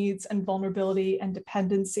human needs and vulnerability and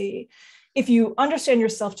dependency. If you understand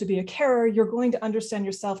yourself to be a carer, you're going to understand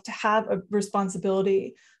yourself to have a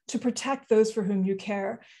responsibility to protect those for whom you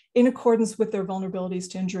care in accordance with their vulnerabilities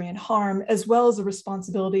to injury and harm, as well as a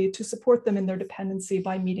responsibility to support them in their dependency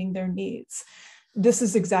by meeting their needs. This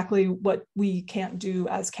is exactly what we can't do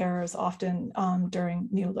as carers often during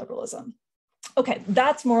neoliberalism. Okay,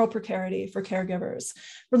 that's moral precarity for caregivers.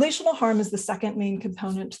 Relational harm is the second main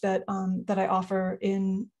component that I offer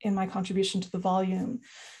in my contribution to the volume.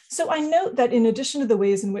 So I note that in addition to the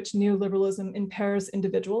ways in which neoliberalism impairs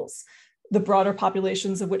individuals, the broader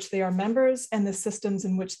populations of which they are members and the systems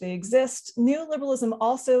in which they exist, neoliberalism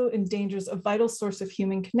also endangers a vital source of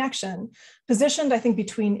human connection, positioned, I think,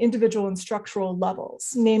 between individual and structural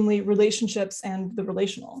levels, namely relationships and the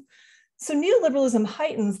relational. So neoliberalism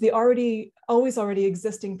heightens the always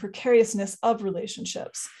existing precariousness of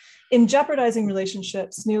relationships. In jeopardizing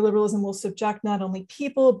relationships, neoliberalism will subject not only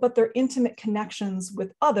people, but their intimate connections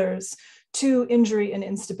with others to injury and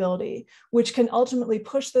instability, which can ultimately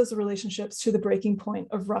push those relationships to the breaking point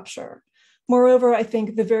of rupture. Moreover, I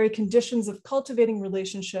think the very conditions of cultivating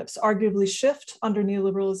relationships arguably shift under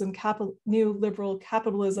neoliberal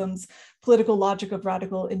capitalism's political logic of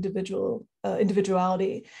radical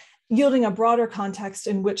individuality, yielding a broader context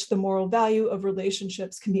in which the moral value of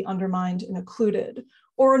relationships can be undermined and occluded,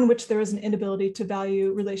 or in which there is an inability to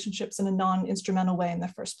value relationships in a non-instrumental way in the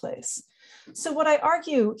first place. So what I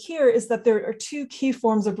argue here is that there are two key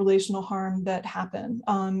forms of relational harm that happen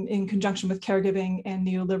in conjunction with caregiving and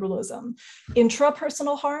neoliberalism.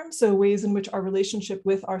 Intrapersonal harm, so ways in which our relationship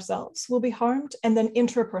with ourselves will be harmed, and then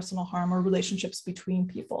interpersonal harm, or relationships between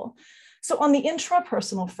people. So on the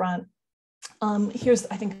intrapersonal front, here's,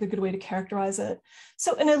 I think, the good way to characterize it.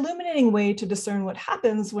 So an illuminating way to discern what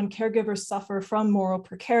happens when caregivers suffer from moral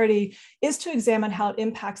precarity is to examine how it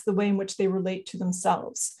impacts the way in which they relate to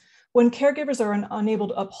themselves. When caregivers are unable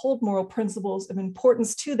to uphold moral principles of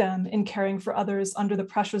importance to them in caring for others under the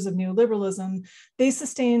pressures of neoliberalism, they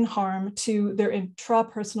sustain harm to their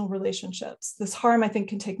intrapersonal relationships. This harm, I think,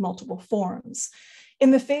 can take multiple forms. In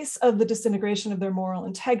the face of the disintegration of their moral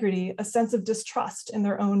integrity, a sense of distrust in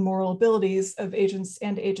their own moral abilities of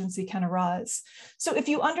agency can arise. So if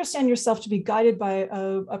you understand yourself to be guided by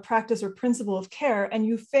a practice or principle of care, and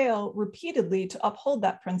you fail repeatedly to uphold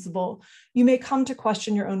that principle, you may come to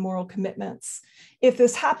question your own moral commitments. If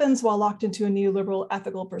this happens while locked into a neoliberal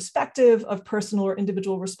ethical perspective of personal or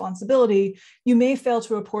individual responsibility, you may fail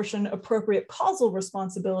to apportion appropriate causal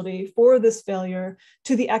responsibility for this failure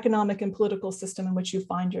to the economic and political system in which you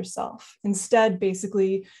find yourself. Instead,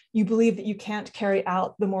 basically, you believe that you can't carry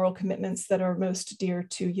out the moral commitments that are most dear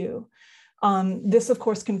to you. This, of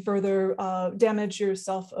course, can further damage your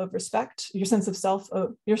sense of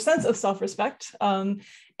self-respect.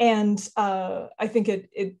 And I think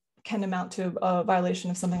it can amount to a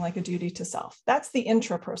violation of something like a duty to self. That's the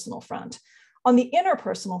intrapersonal front. On the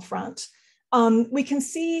interpersonal front, we can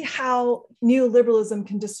see how neoliberalism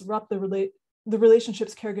can disrupt the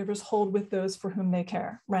relationships caregivers hold with those for whom they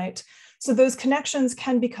care, right? So those connections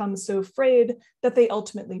can become so frayed that they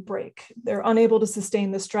ultimately break. They're unable to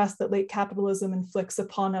sustain the stress that late capitalism inflicts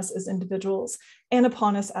upon us as individuals and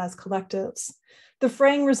upon us as collectives. The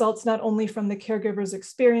fraying results not only from the caregiver's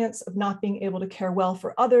experience of not being able to care well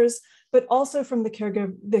for others, but also from the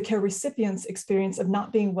care recipient's experience of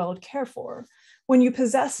not being well cared for. When you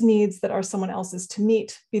possess needs that are someone else's to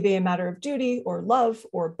meet, be they a matter of duty or love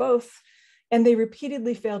or both, and they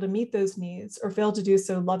repeatedly fail to meet those needs or fail to do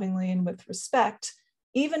so lovingly and with respect,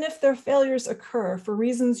 even if their failures occur for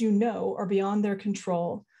reasons you know are beyond their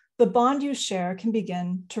control, the bond you share can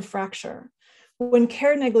begin to fracture. When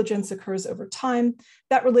care negligence occurs over time,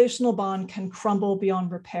 that relational bond can crumble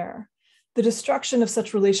beyond repair. The destruction of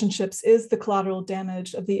such relationships is the collateral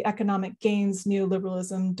damage of the economic gains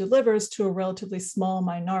neoliberalism delivers to a relatively small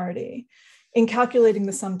minority. In calculating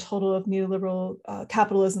the sum total of neoliberal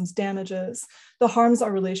capitalism's damages, the harms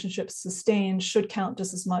our relationships sustain should count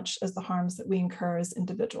just as much as the harms that we incur as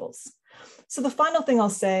individuals. So the final thing I'll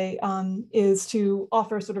say is to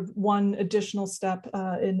offer sort of one additional step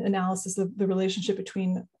in analysis of the relationship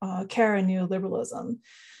between care and neoliberalism.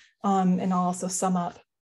 And I'll also sum up.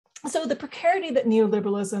 So the precarity that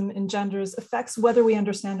neoliberalism engenders affects whether we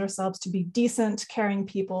understand ourselves to be decent, caring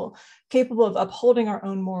people capable of upholding our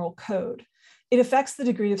own moral code. It affects the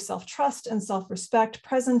degree of self-trust and self-respect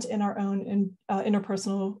present in our own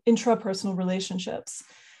intrapersonal relationships.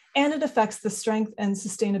 And it affects the strength and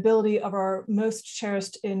sustainability of our most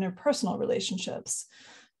cherished interpersonal relationships.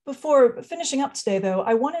 Before finishing up today, though,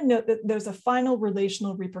 I want to note that there's a final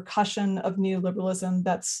relational repercussion of neoliberalism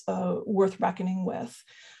that's worth reckoning with.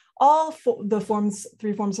 All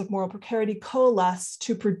three forms of moral precarity coalesce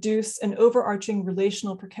to produce an overarching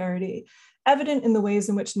relational precarity, evident in the ways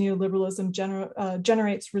in which neoliberalism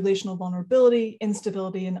generates relational vulnerability,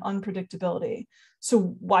 instability, and unpredictability.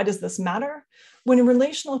 So why does this matter? When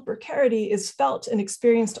relational precarity is felt and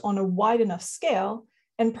experienced on a wide enough scale,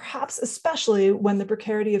 and perhaps especially when the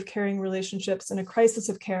precarity of caring relationships in a crisis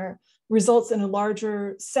of care results in a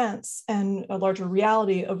larger sense and a larger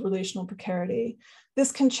reality of relational precarity.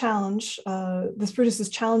 This can challenge, this produces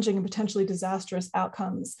challenging and potentially disastrous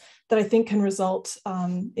outcomes that I think can result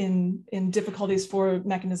in difficulties for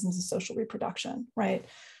mechanisms of social reproduction, right?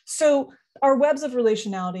 So our webs of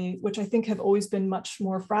relationality, which I think have always been much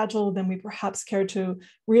more fragile than we perhaps care to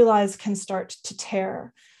realize, can start to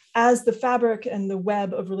tear. As the fabric and the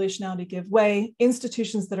web of relationality give way,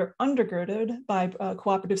 institutions that are undergirded by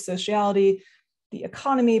cooperative sociality, the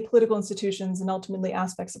economy, political institutions, and ultimately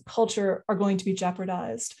aspects of culture are going to be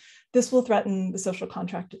jeopardized. This will threaten the social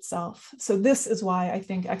contract itself. So this is why I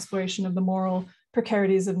think exploration of the moral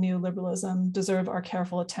precarities of neoliberalism deserve our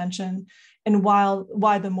careful attention, and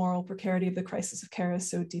why the moral precarity of the crisis of care is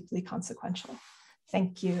so deeply consequential.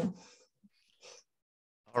 Thank you.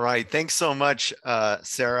 All right, thanks so much,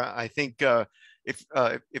 Sarah. I think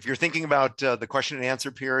if you're thinking about the question and answer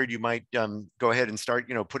period, you might go ahead and start,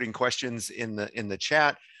 putting questions in the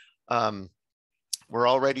chat. We're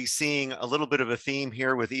already seeing a little bit of a theme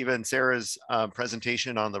here with Eva and Sarah's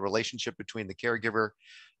presentation on the relationship between the caregiver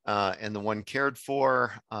and the one cared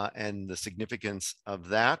for, and the significance of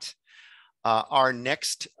that. Our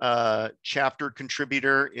next chapter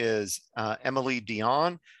contributor is Emilie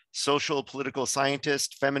Dionne, social political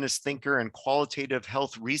scientist, feminist thinker, and qualitative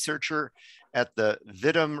health researcher at the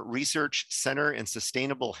Vidum Research Center in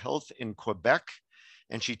Sustainable Health in Quebec,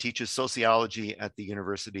 and she teaches sociology at the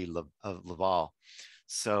University of Laval.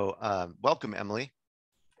 So welcome, Emilie.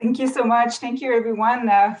 Thank you so much. Thank you, everyone,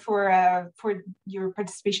 for your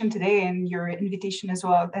participation today and your invitation as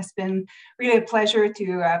well. It's been really a pleasure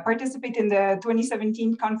to participate in the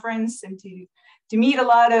 2017 conference and to meet a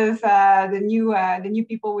lot of the new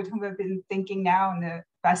people with whom I've been thinking now in the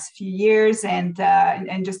past few years, and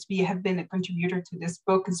just to have been a contributor to this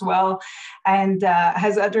book as well. And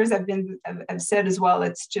as others have said as well,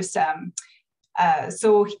 it's just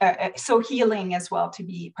so healing as well to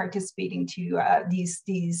be participating to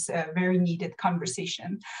these very needed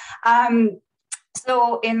conversation.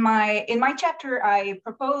 So in my chapter, I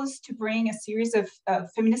propose to bring a series of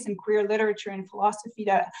feminist and queer literature and philosophy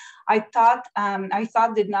that I thought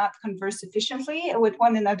did not converse sufficiently with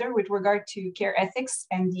one another with regard to care ethics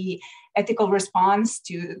and the ethical response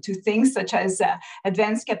to things such as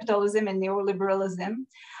advanced capitalism and neoliberalism.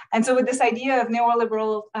 And so with this idea of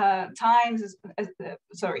neoliberal times,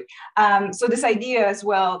 so this idea as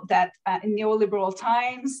well that in neoliberal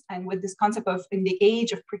times and with this concept of in the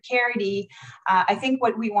age of precarity, I think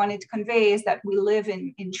what we wanted to convey is that we live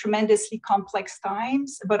in tremendously complex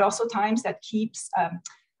times, but also times that keeps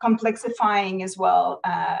complexifying as well,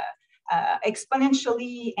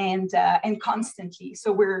 exponentially and constantly.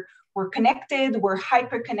 So we're connected, we're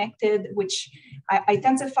hyper-connected, which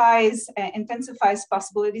intensifies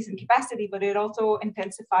possibilities and capacity, but it also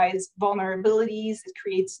intensifies vulnerabilities, it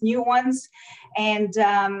creates new ones. And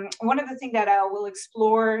one of the things that I will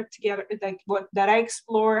explore together, that I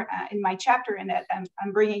explore in my chapter and that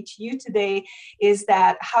I'm bringing to you today, is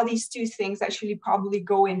that how these two things actually probably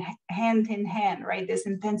go hand in hand, right? This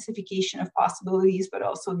intensification of possibilities, but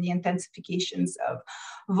also the intensifications of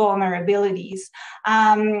vulnerabilities.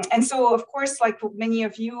 And so, of course, like many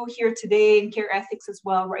of you here today in care ethics as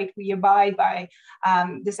well, right, we abide by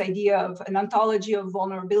this idea of an ontology of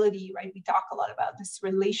vulnerability, right? We talk a lot about this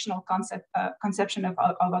relational conception of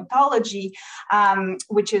ontology,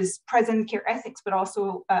 which is present in care ethics, but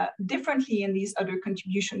also differently in these other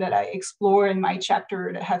contributions that I explore in my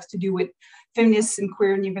chapter that has to do with feminists and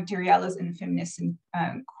queer new materialism and feminists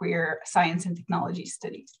and queer science and technology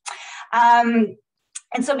studies.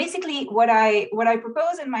 And so basically what I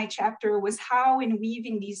propose in my chapter was how in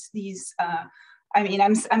weaving these I mean,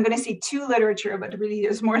 I'm going to say two literature, but really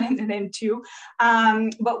there's more than two.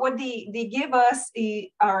 But what they give us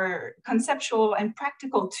are conceptual and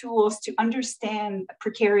practical tools to understand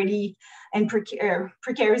precarity and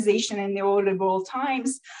precarization in neoliberal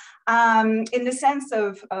times, in the sense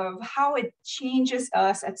of how it changes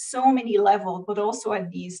us at so many levels, but also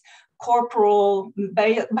at these corporal,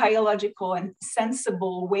 biological, and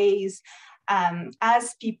sensible ways,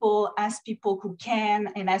 as people who can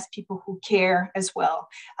and as people who care as well.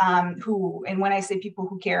 And when I say people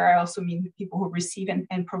who care, I also mean people who receive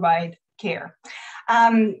and provide care.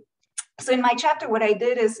 So in my chapter, what I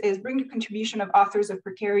did is bring the contribution of authors of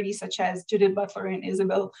precarity, such as Judith Butler and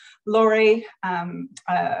Isabel Laurie,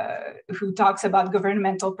 who talks about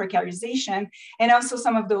governmental precarization, and also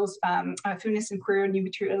some of those feminist and queer new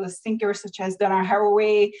materialist thinkers, such as Donna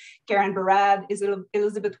Haraway, Karen Barad,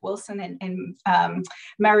 Elizabeth Wilson, and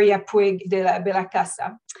Maria Puig de la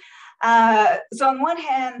Bellacasa. So on one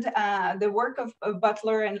hand, the work of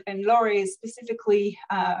Butler and Laurie is specifically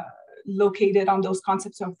located on those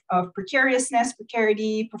concepts of precariousness,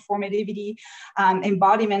 precarity, performativity,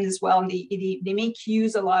 embodiment as well. And they make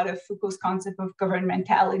use a lot of Foucault's concept of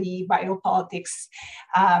governmentality, biopolitics,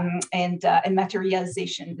 and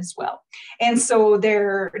materialization as well. And so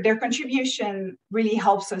their contribution really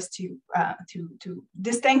helps us to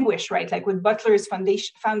distinguish, right? Like with Butler is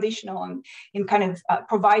foundational in kind of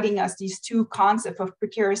providing us these two concepts of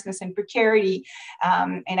precariousness and precarity.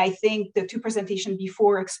 And I think the two presentations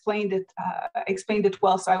before explained it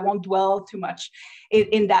well, so I won't dwell too much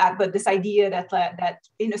in that. But this idea that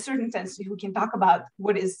in a certain sense, we can talk about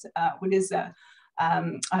what is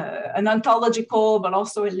an ontological, but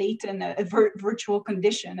also a latent, virtual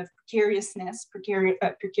condition of precariousness,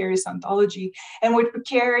 precarious ontology. And with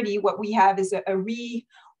precarity, what we have is a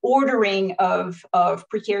reordering of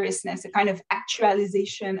precariousness, a kind of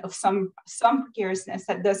actualization of some precariousness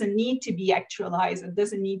that doesn't need to be actualized, it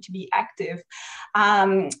doesn't need to be active,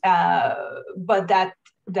 but that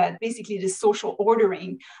basically the social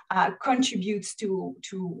ordering contributes to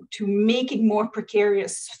making more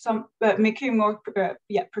precarious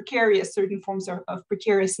precarious certain forms of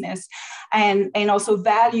precariousness, and also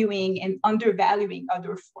valuing and undervaluing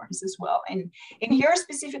other forms as well. And here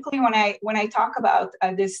specifically, when I talk about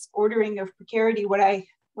this ordering of precarity, what I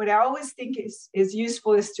always think is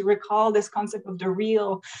useful is to recall this concept of the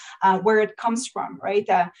real, where it comes from, right?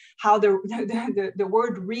 How the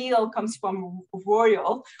word real comes from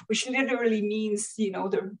royal, which literally means,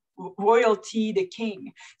 the royalty, the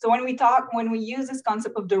king. So when we use this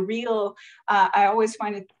concept of the real, I always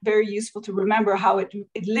find it very useful to remember how it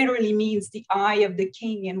literally means the eye of the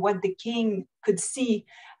king, and what the king could see.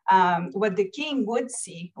 What the king would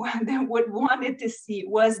see, what wanted to see,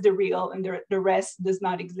 was the real, and the rest does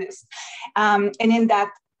not exist. And in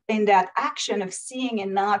that action of seeing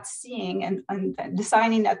and not seeing, and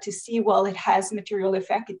deciding not to see, well, it has material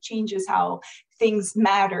effect. It changes how things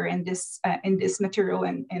matter in this material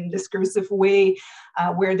and discursive way,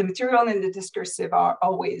 where the material and the discursive are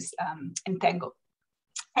always entangled.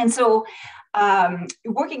 And so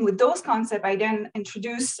working with those concepts, I then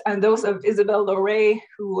introduce those of Isabelle Lauret,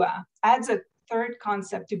 who adds a third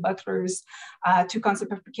concept to Butler's two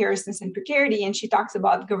concepts of precariousness and precarity, and she talks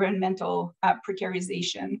about governmental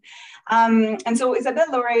precarization. And so Isabelle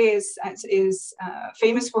Lauret is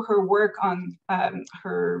famous for her work on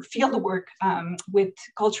her field work with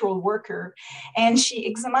cultural worker, and she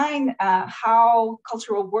examined how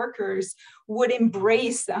cultural workers would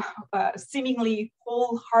embrace seemingly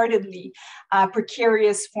wholeheartedly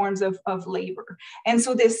precarious forms of labor. And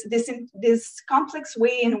so this complex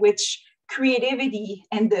way in which creativity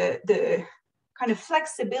and the kind of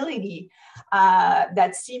flexibility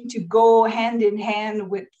that seem to go hand in hand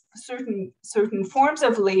with certain forms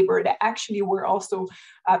of labor that actually were also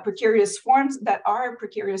precarious forms, that are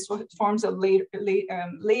precarious forms of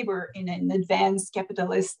labor in an advanced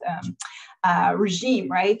capitalist regime,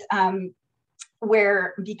 right?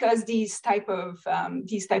 Where, because these type of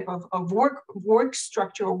work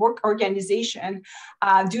structure or work organization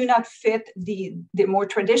do not fit the more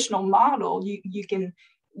traditional model, you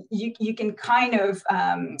can kind of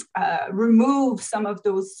remove some of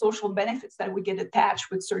those social benefits that would get attached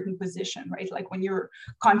with certain position, right? Like when you're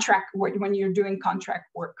doing contract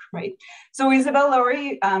work, right? So Isabelle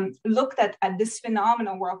Lauret looked at this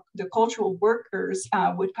phenomenon where the cultural workers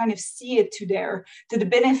would kind of see it to the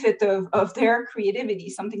benefit of their creativity,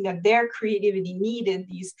 something that their creativity needed,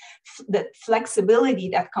 that flexibility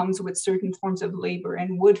that comes with certain forms of labor,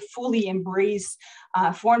 and would fully embrace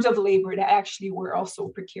forms of labor that actually were also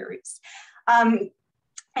precarious. And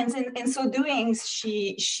in so doing,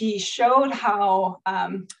 she showed how,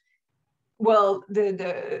 well,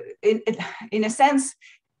 in a sense,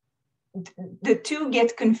 the two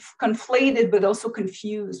get conflated, but also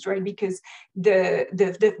confused, right? Because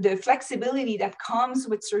the flexibility that comes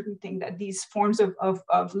with certain things that these forms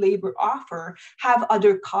of labor offer have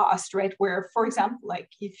other costs, right? Where, for example, like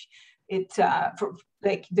if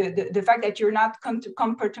the fact that you're not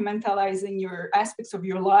compartmentalizing your aspects of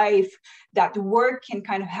your life, that work can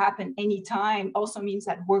kind of happen anytime, also means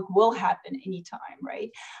that work will happen anytime,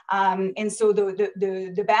 right? And so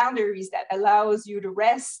the boundaries that allows you to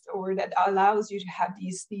rest, or that allows you to have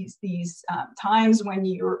these times when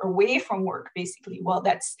you're away from work, basically, well,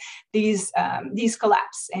 that's these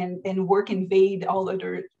collapse, and work invade all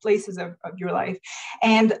other places of your life.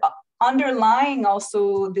 And underlying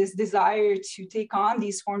also this desire to take on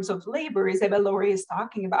these forms of labor, Isabelle Lauret is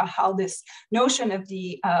talking about how this notion of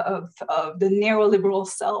the neoliberal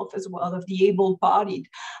self, as well, of the able-bodied,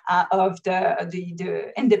 of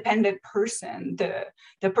the independent person,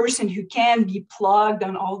 the person who can be plugged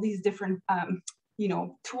on all these different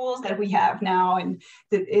tools that we have now, and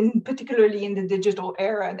particularly in the digital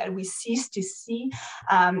era, that we cease to see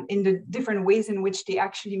in the different ways in which they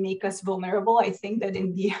actually make us vulnerable. I think that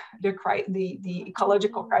in the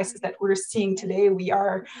ecological crisis that we're seeing today, we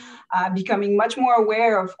are becoming much more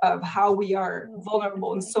aware of how we are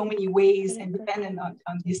vulnerable in so many ways and dependent on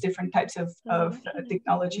these different types of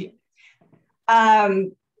technology.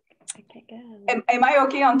 Am I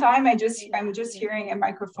okay on time? I'm just hearing a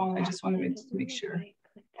microphone. I just wanted to make sure.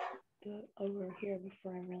 Over here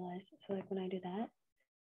before I realized. So like when I do that.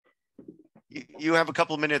 You have a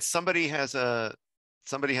couple of minutes. Somebody has their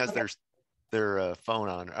phone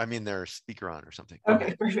on. I mean their speaker on or something.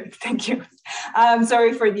 Okay, perfect. Thank you.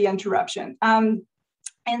 Sorry for the interruption. And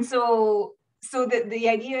so the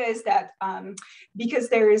idea is that because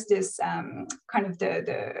there is this kind of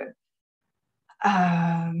the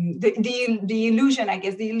illusion, I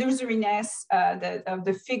guess, the illusoriness of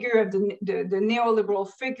the figure of the neoliberal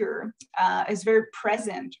figure is very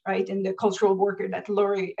present, right, in the cultural worker that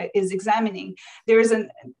Laurie is examining. There is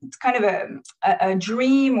kind of a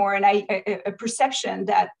dream or a perception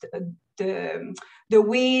that the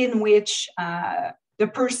way in which the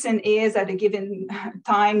person is at a given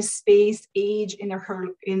time, space, age in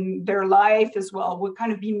their life as well will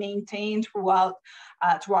kind of be maintained throughout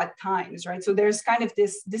times, right? So there's kind of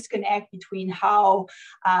this disconnect between how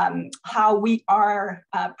we are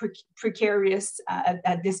precarious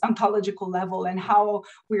at this ontological level, and how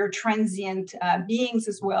we are transient beings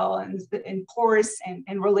as well, and porous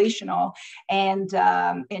and relational, and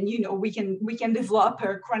we can develop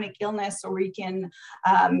a chronic illness, or we can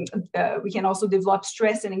also develop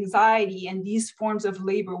stress and anxiety, and these forms of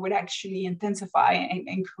labor would actually intensify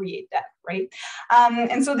and create that, right?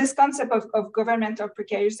 And so this concept of governmental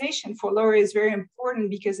precarization for Laurie is very important,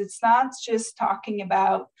 because it's not just talking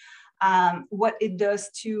about what it does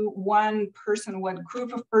to one person, one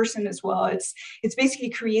group of person as well. It's basically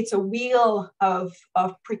creates a wheel of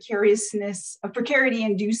precariousness, of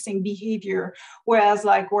precarity-inducing behavior,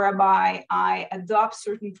 whereby I adopt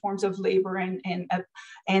certain forms of labor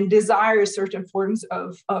and desire certain forms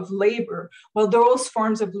of labor. Well, those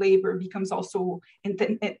forms of labor becomes also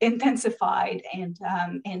intensified, and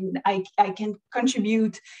I can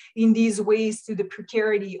contribute in these ways to the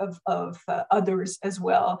precarity of others as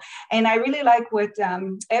well. And I really like what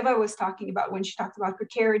Eva was talking about when she talked about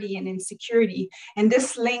precarity and insecurity. And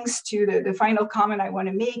this links to the final comment I want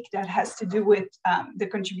to make that has to do with the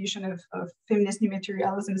contribution of feminist new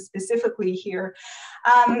materialism specifically here.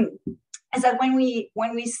 Is that when we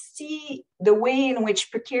see the way in which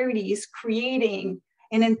precarity is creating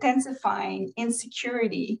and intensifying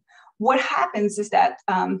insecurity, what happens is that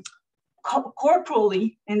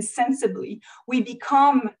corporally and sensibly, we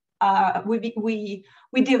become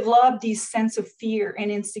we develop this sense of fear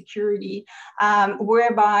and insecurity,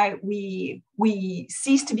 whereby we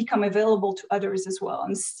cease to become available to others as well,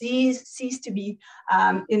 and cease to be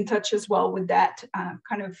in touch as well with that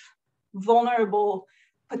kind of vulnerable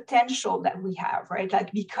potential that we have, right?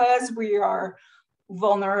 Like, because we are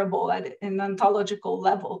vulnerable at an ontological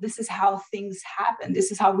level, this is how things happen. This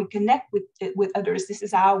is how we connect with others. This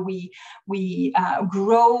is how we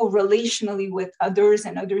grow relationally with others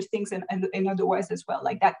and other things and otherwise as well.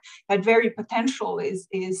 Like that very potential is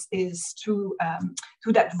through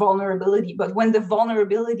that vulnerability. But when the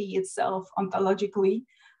vulnerability itself ontologically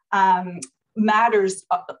matters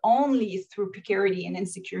only through precarity and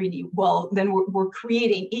insecurity, well, then we're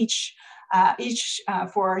creating each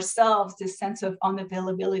for ourselves this sense of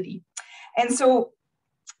unavailability. And so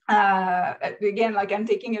again, like, I'm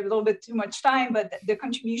taking a little bit too much time, but the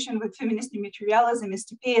contribution with feminist new materialism is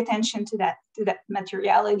to pay attention to that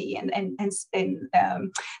materiality and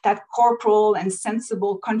that corporal and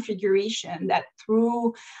sensible configuration that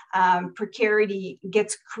through precarity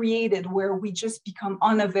gets created, where we just become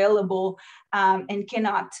unavailable and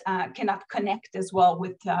cannot connect as well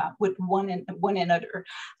with one another.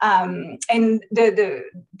 And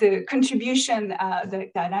the contribution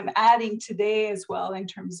that I'm adding today as well, in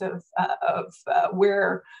terms of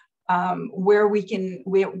where we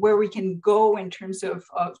can go in terms of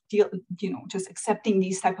just accepting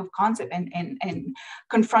these type of concepts and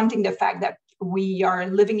confronting the fact that we are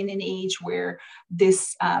living in an age where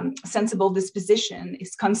this sensible disposition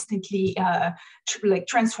is constantly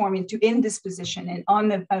transformed into indisposition and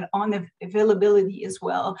unavailability as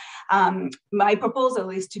well. My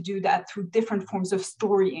proposal is to do that through different forms of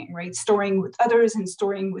storying, right? Storying with others and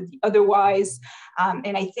storying with the otherwise.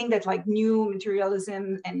 And I think that, like, new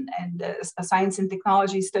materialism and science and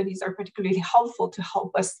technology studies are particularly helpful to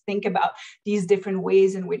help us think about these different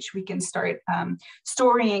ways in which we can start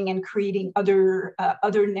storying and creating other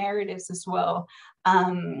other narratives as well,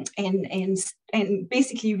 and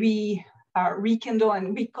basically rekindle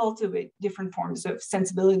and recultivate different forms of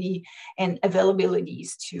sensibility and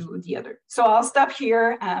availabilities to the other. So I'll stop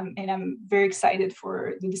here, and I'm very excited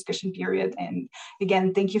for the discussion period. And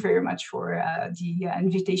again, thank you very much for the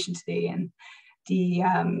invitation today and the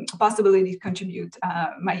possibility to contribute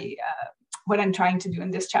what I'm trying to do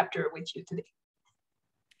in this chapter with you today.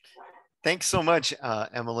 Thanks so much,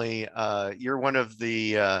 Emilie. You're one of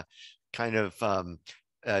the kind of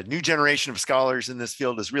new generation of scholars in this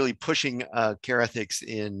field, is really pushing care ethics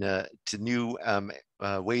to new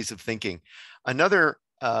ways of thinking. Another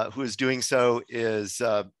who is doing so is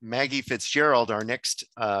Maggie FitzGerald, our next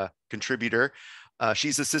contributor.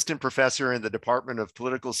 She's assistant professor in the Department of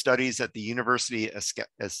Political Studies at the University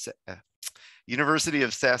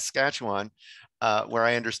of Saskatchewan, where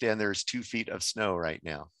I understand there's 2 feet of snow right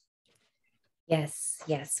now. Yes,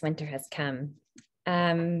 winter has come.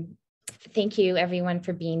 Thank you everyone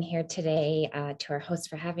for being here today, to our hosts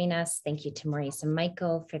for having us. Thank you to Maurice and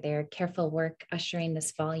Michael for their careful work ushering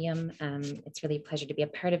this volume. It's really a pleasure to be a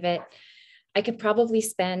part of it. I could probably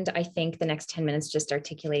spend, I think, the next 10 minutes just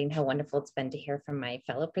articulating how wonderful it's been to hear from my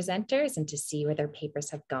fellow presenters and to see where their papers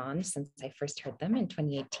have gone since I first heard them in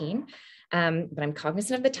 2018. But I'm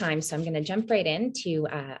cognizant of the time, so I'm going to jump right into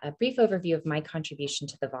a brief overview of my contribution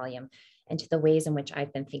to the volume and to the ways in which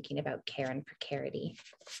I've been thinking about care and precarity.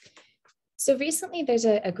 So recently, there's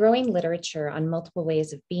a growing literature on multiple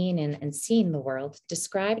ways of being in and seeing the world,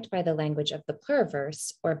 described by the language of the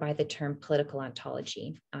pluriverse or by the term political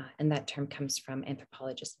ontology. And that term comes from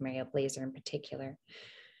anthropologist Maria Blazer in particular.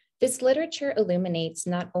 This literature illuminates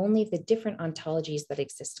not only the different ontologies that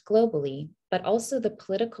exist globally, but also the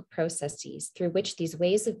political processes through which these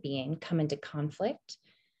ways of being come into conflict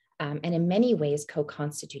and in many ways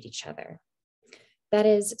co-constitute each other. That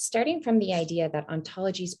is, starting from the idea that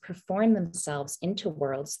ontologies perform themselves into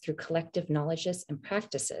worlds through collective knowledges and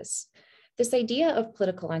practices. This idea of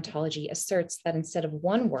political ontology asserts that instead of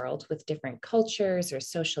one world with different cultures or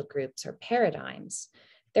social groups or paradigms,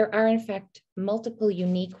 there are in fact multiple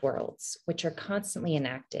unique worlds which are constantly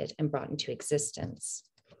enacted and brought into existence.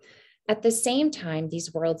 At the same time,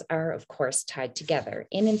 these worlds are of course tied together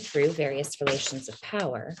in and through various relations of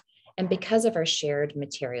power and because of our shared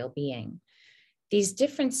material being. These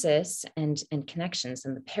differences and connections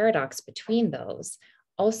and the paradox between those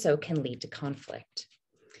also can lead to conflict.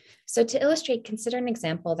 So to illustrate, consider an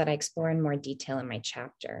example that I explore in more detail in my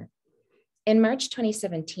chapter. In March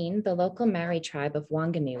 2017, the local Maori tribe of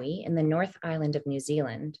Wanganui in the North Island of New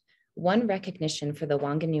Zealand won recognition for the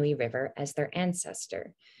Wanganui River as their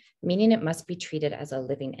ancestor, meaning it must be treated as a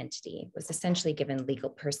living entity. It was essentially given legal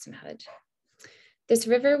personhood. This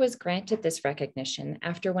river was granted this recognition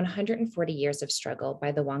after 140 years of struggle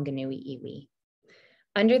by the Wanganui iwi.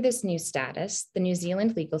 Under this new status, the New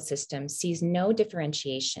Zealand legal system sees no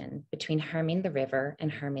differentiation between harming the river and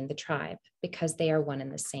harming the tribe because they are one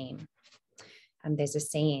and the same. There's a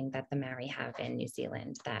saying that the Maori have in New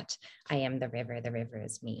Zealand that I am the river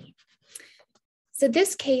is me. So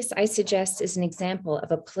this case, I suggest, is an example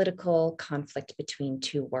of a political conflict between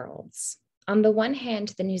two worlds. On the one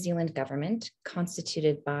hand, the New Zealand government,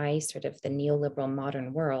 constituted by sort of the neoliberal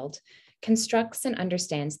modern world, constructs and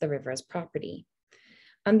understands the river as property.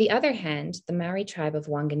 On the other hand, the Maori tribe of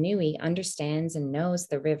Wanganui understands and knows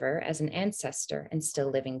the river as an ancestor and still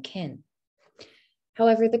living kin.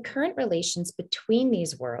 However, the current relations between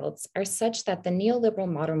these worlds are such that the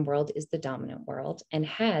neoliberal modern world is the dominant world and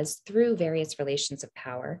has, through various relations of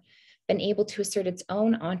power, been able to assert its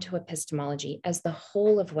own onto epistemology as the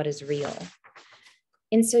whole of what is real.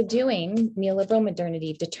 In so doing, neoliberal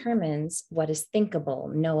modernity determines what is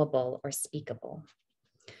thinkable, knowable, or speakable.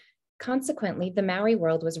 Consequently, the Maori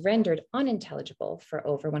world was rendered unintelligible for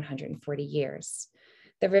over 140 years.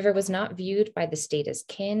 The river was not viewed by the state as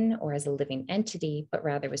kin or as a living entity, but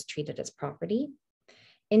rather was treated as property.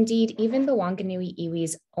 Indeed, even the Wanganui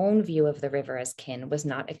iwi's own view of the river as kin was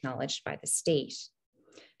not acknowledged by the state.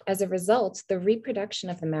 As a result, the reproduction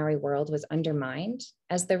of the Maori world was undermined,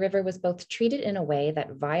 as the river was both treated in a way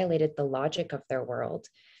that violated the logic of their world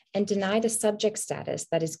and denied a subject status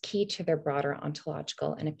that is key to their broader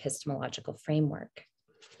ontological and epistemological framework.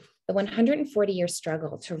 The 140-year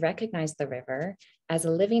struggle to recognize the river as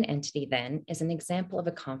a living entity then is an example of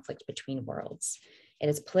a conflict between worlds. It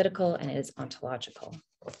is political and it is ontological.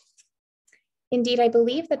 Indeed, I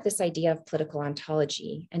believe that this idea of political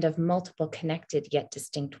ontology and of multiple connected yet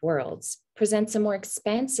distinct worlds presents a more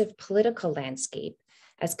expansive political landscape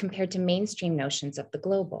as compared to mainstream notions of the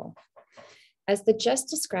global. As the just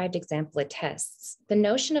described example attests, the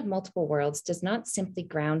notion of multiple worlds does not simply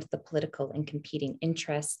ground the political and competing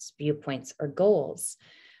interests, viewpoints, or goals,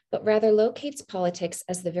 but rather locates politics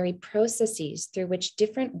as the very processes through which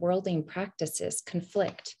different worlding practices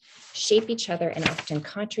conflict, shape each other in often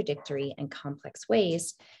contradictory and complex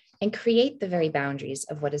ways, and create the very boundaries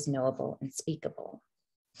of what is knowable and speakable.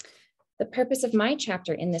 The purpose of my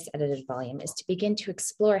chapter in this edited volume is to begin to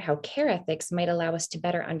explore how care ethics might allow us to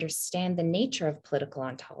better understand the nature of political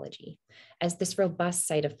ontology as this robust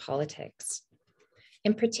site of politics.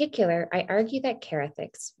 In particular, I argue that care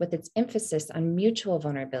ethics, with its emphasis on mutual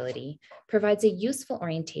vulnerability, provides a useful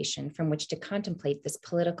orientation from which to contemplate this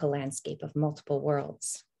political landscape of multiple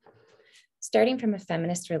worlds. Starting from a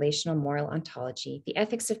feminist relational moral ontology, the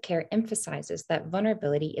ethics of care emphasizes that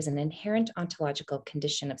vulnerability is an inherent ontological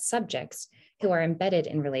condition of subjects who are embedded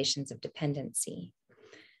in relations of dependency.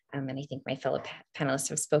 And I think my fellow panelists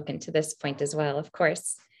have spoken to this point as well, of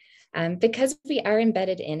course. Because we are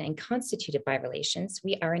embedded in and constituted by relations,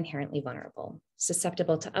 we are inherently vulnerable,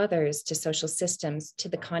 susceptible to others, to social systems, to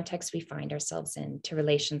the context we find ourselves in, to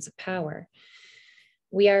relations of power.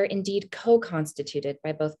 We are indeed co-constituted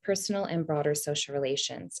by both personal and broader social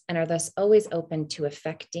relations, and are thus always open to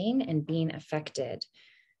affecting and being affected.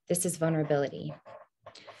 This is vulnerability.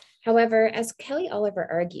 However, as Kelly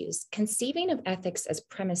Oliver argues, conceiving of ethics as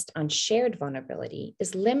premised on shared vulnerability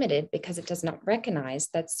is limited because it does not recognize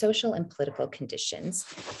that social and political conditions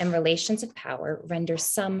and relations of power render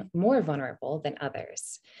some more vulnerable than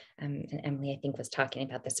others. And Emily, I think, was talking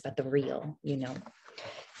about this, about the real,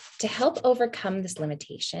 To help overcome this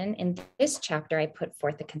limitation, in this chapter, I put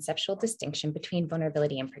forth a conceptual distinction between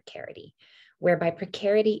vulnerability and precarity, whereby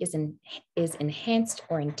precarity is enhanced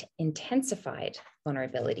or intensified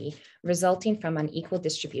vulnerability resulting from unequal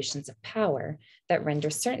distributions of power that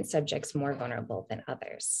render certain subjects more vulnerable than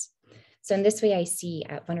others. So in this way, I see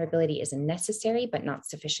vulnerability as a necessary but not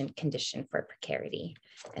sufficient condition for precarity.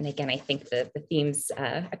 And again, I think the themes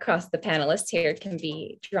across the panelists here can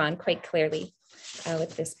be drawn quite clearly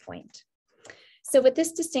with this point. So with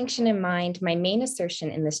this distinction in mind, my main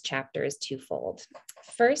assertion in this chapter is twofold.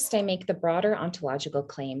 First, I make the broader ontological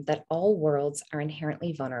claim that all worlds are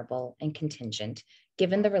inherently vulnerable and contingent,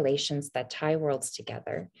 given the relations that tie worlds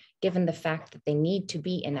together, given the fact that they need to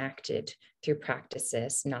be enacted through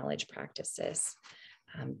practices, knowledge practices,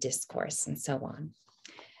 discourse, and so on.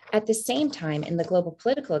 At the same time, in the global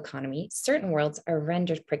political economy, certain worlds are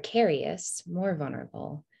rendered precarious, more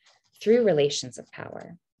vulnerable, through relations of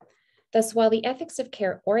power. Thus, while the ethics of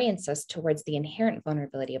care orients us towards the inherent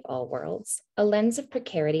vulnerability of all worlds, a lens of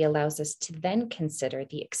precarity allows us to then consider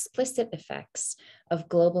the explicit effects of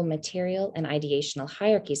global material and ideational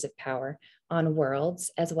hierarchies of power on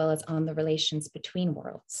worlds, as well as on the relations between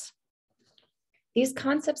worlds. These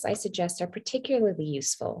concepts, I suggest, are particularly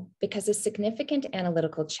useful because a significant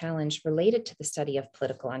analytical challenge related to the study of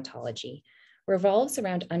political ontology revolves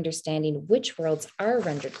around understanding which worlds are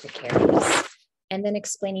rendered precarious, and then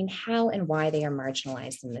explaining how and why they are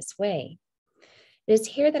marginalized in this way. It is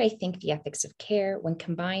here that I think the ethics of care, when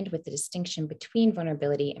combined with the distinction between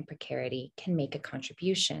vulnerability and precarity, can make a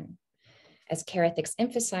contribution. As care ethics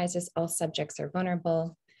emphasizes, all subjects are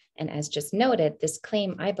vulnerable, and as just noted, this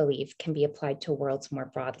claim, I believe, can be applied to worlds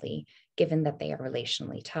more broadly, given that they are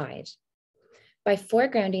relationally tied. By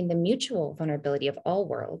foregrounding the mutual vulnerability of all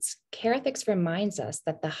worlds, care ethics reminds us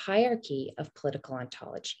that the hierarchy of political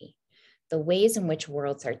ontology, the ways in which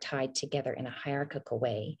worlds are tied together in a hierarchical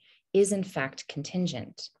way, is in fact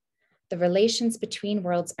contingent. The relations between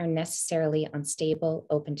worlds are necessarily unstable,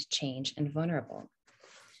 open to change, and vulnerable.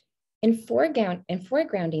 In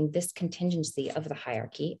foregrounding this contingency of the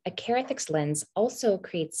hierarchy, a care ethics lens also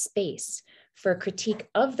creates space for a critique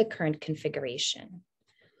of the current configuration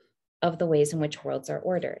of the ways in which worlds are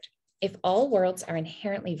ordered. If all worlds are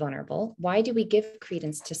inherently vulnerable, why do we give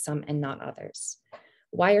credence to some and not others?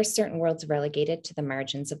 Why are certain worlds relegated to the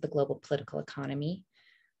margins of the global political economy?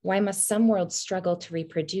 Why must some worlds struggle to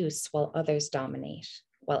reproduce while others dominate,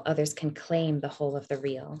 while others can claim the whole of the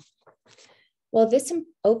real? While this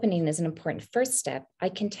opening is an important first step, I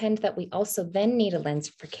contend that we also then need a lens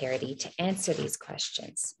of precarity to answer these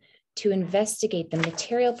questions, to investigate the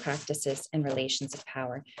material practices and relations of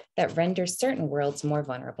power that render certain worlds more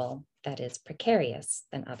vulnerable, that is, precarious,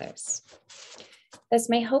 than others. Thus,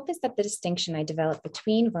 my hope is that the distinction I develop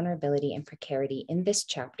between vulnerability and precarity in this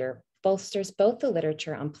chapter bolsters both the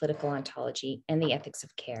literature on political ontology and the ethics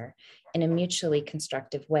of care in a mutually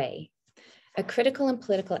constructive way. A critical and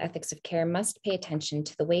political ethics of care must pay attention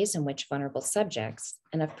to the ways in which vulnerable subjects,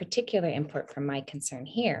 and of particular import from my concern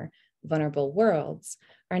here, vulnerable worlds,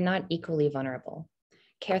 are not equally vulnerable.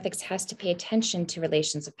 Care ethics has to pay attention to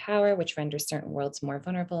relations of power, which render certain worlds more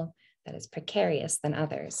vulnerable, that is precarious, than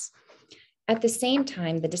others. At the same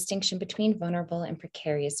time, the distinction between vulnerable and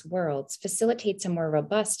precarious worlds facilitates a more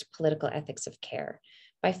robust political ethics of care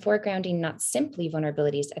by foregrounding not simply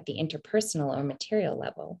vulnerabilities at the interpersonal or material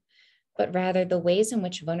level, but rather the ways in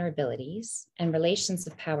which vulnerabilities and relations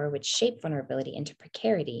of power which shape vulnerability into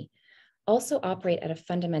precarity also operate at a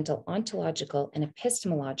fundamental ontological and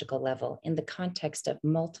epistemological level in the context of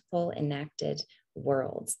multiple enacted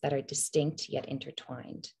worlds that are distinct yet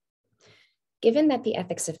intertwined. Given that the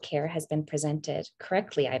ethics of care has been presented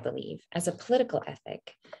correctly, I believe, as a political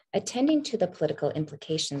ethic, attending to the political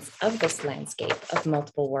implications of this landscape of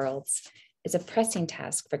multiple worlds is a pressing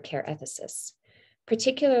task for care ethicists,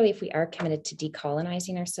 particularly if we are committed to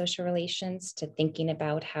decolonizing our social relations, to thinking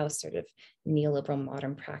about how sort of neoliberal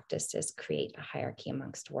modern practices create a hierarchy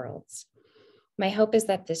amongst worlds. My hope is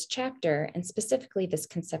that this chapter, and specifically this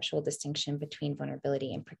conceptual distinction between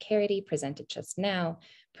vulnerability and precarity presented just now,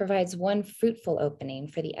 provides one fruitful opening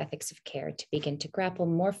for the ethics of care to begin to grapple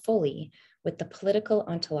more fully with the political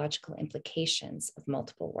ontological implications of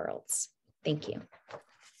multiple worlds. Thank you.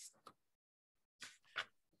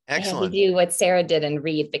 Excellent. I had to do what Sarah did and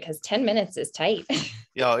read because 10 minutes is tight.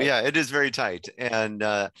 Yeah, it is very tight. And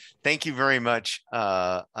thank you very much,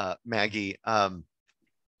 Maggie.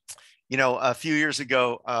 You know, a few years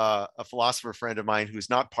ago, a philosopher friend of mine who's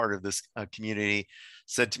not part of this community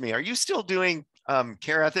said to me, "Are you still doing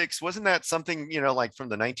care ethics? Wasn't that something, you know, like from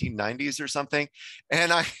the 1990s or something?"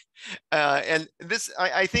 And I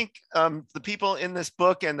think the people in this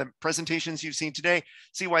book and the presentations you've seen today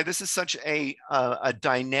see why this is such a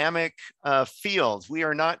dynamic field. We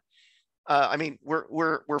are not, I mean,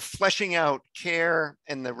 we're fleshing out care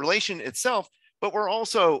and the relation itself, but we're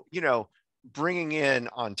also, you know, bringing in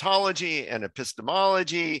ontology and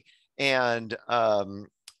epistemology and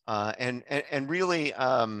really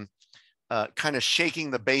kind of shaking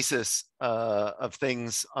the basis of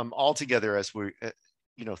things all together as we,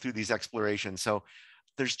 you know, through these explorations. So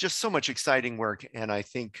there's just so much exciting work, and I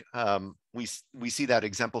think we see that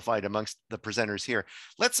exemplified amongst the presenters here.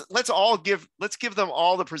 Let's give them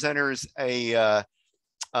all, the presenters, a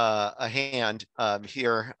hand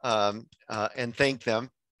here and thank them.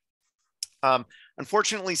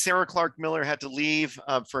 Unfortunately, Sarah Clark Miller had to leave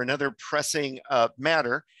for another pressing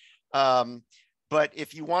matter. But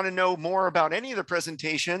if you want to know more about any of the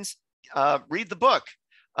presentations, read the book,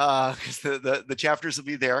 because the chapters will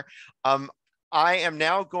be there. I am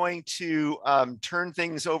now going to turn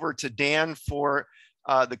things over to Dan for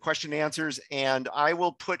the question and answers, and I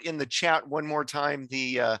will put in the chat one more time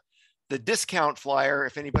the discount flyer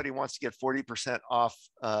if anybody wants to get 40% off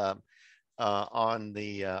on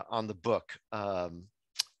the book.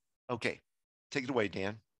 Okay, take it away,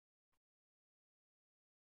 Dan.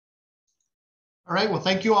 All right, well,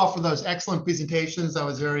 thank you all for those excellent presentations. That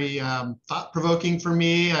was very thought-provoking for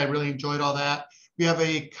me. I really enjoyed all that. We have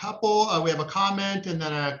a couple, we have a comment and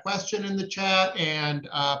then a question in the chat. And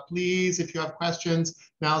please, if you have questions,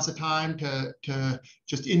 now's the time to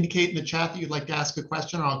just indicate in the chat that you'd like to ask a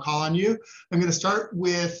question, or I'll call on you. I'm going to start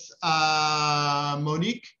with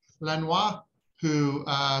Monique Lanois, who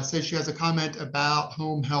says she has a comment about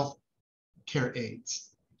home health care aids.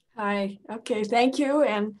 Hi, okay, thank you.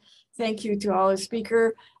 And thank you to all the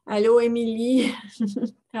speakers. Hello, Emilie.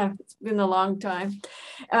 It's been a long time.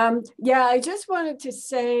 Yeah, I just wanted to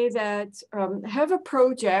say that I have a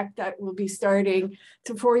project that will be starting.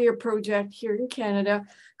 It's a 4-year project here in Canada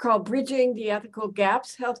called Bridging the Ethical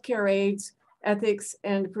Gaps, Healthcare Aids, Ethics,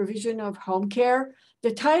 and Provision of Home Care.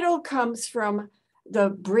 The title comes from the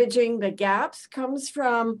Bridging the Gaps, comes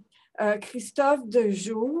from Christophe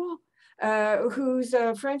Dejour, who's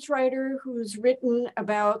a French writer who's written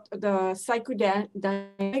about the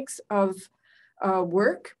psychodynamics of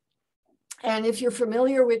work. And if you're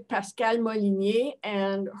familiar with Pascale Molinier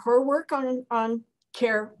and her work on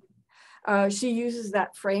care, she uses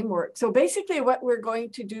that framework. So basically what we're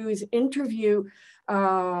going to do is interview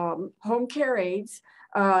home care aides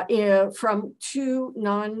from 2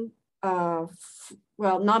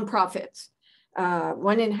 nonprofits.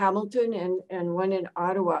 One in Hamilton and one in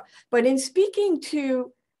Ottawa. But in speaking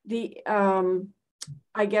to the,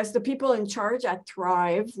 I guess, the people in charge at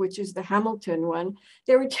Thrive, which is the Hamilton one,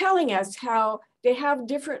 they were telling us how they have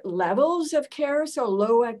different levels of care, so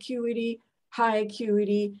low acuity, high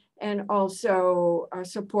acuity, and also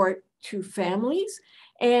support to families.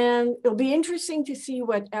 And it'll be interesting to see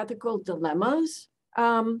what ethical dilemmas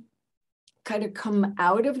kind of come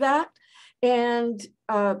out of that. And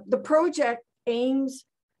the project aims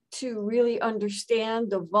to really understand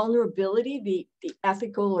the vulnerability, the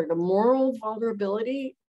ethical or the moral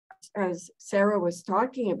vulnerability, as Sarah was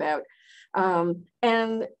talking about,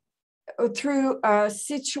 and through a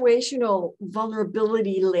situational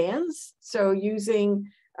vulnerability lens. So using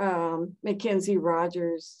Mackenzie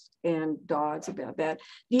Rogers and Dodds about that.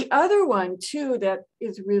 The other one too that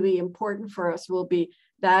is really important for us will be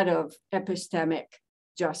that of epistemic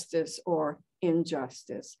justice or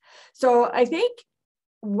injustice. So I think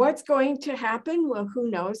what's going to happen, well,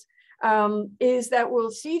 who knows, is that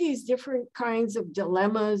we'll see these different kinds of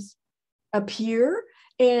dilemmas appear.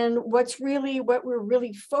 And what we're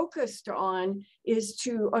really focused on is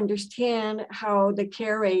to understand how the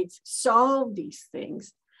care aides solve these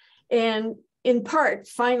things. And in part,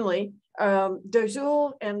 finally,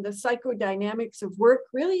 Dejul and the psychodynamics of work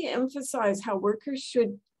really emphasize how workers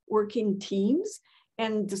should work in teams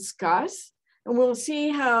and discuss. And we'll see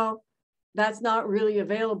how that's not really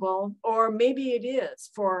available, or maybe it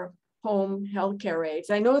is for home healthcare aides.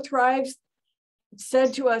 I know Thrive's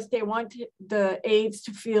said to us they want the aides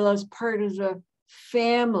to feel as part of the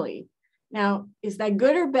family. Now, is that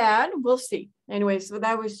good or bad? We'll see. Anyway, so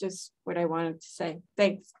that was just what I wanted to say.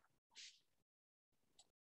 Thanks.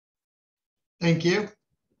 Thank you.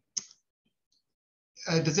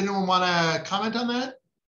 Does anyone want to comment on that?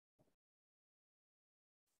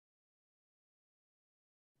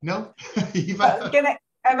 No? Eva?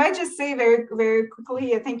 I might just say very, very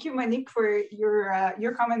quickly, thank you, Monique, for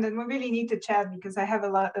your comment. And we really need to chat because I have a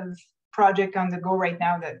lot of project on the go right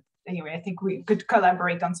now that, anyway, I think we could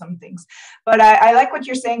collaborate on some things. But I like what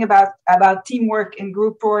you're saying about teamwork and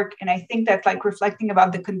group work. And I think that like reflecting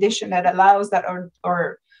about the condition that allows that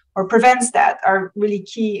or prevents that are really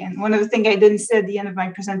key. And one of the things I didn't say at the end of my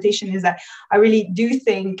presentation is that I really do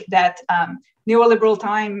think that neoliberal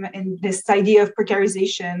time and this idea of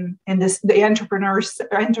precarization and the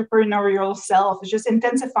entrepreneurial self is just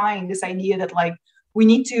intensifying this idea that like we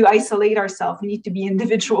need to isolate ourselves, we need to be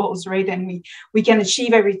individuals, right? And we can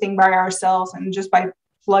achieve everything by ourselves and just by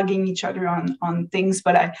plugging each other on things.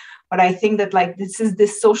 But I think that like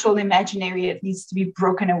this social imaginary that needs to be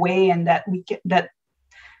broken away, and that we get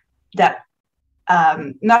that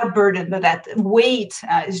not burden, but that weight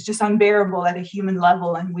is just unbearable at a human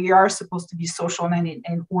level, and we are supposed to be social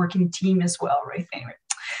and working team as well, right? Anyway,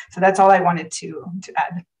 so that's all I wanted to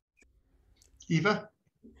add. Eva?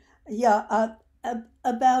 Yeah,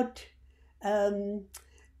 about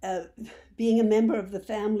being a member of the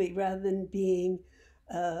family rather than being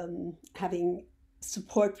having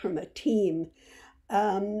support from a team.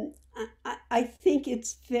 I think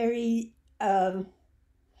it's very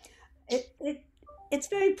it's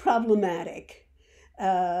very problematic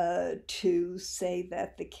to say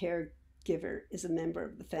that the caregiver is a member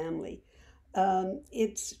of the family.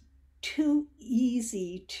 It's too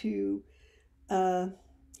easy to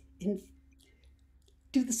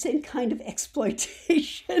do the same kind of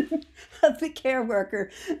exploitation of the care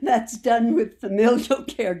worker that's done with familial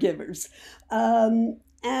caregivers. And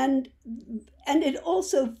it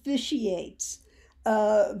also vitiates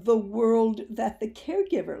the world that the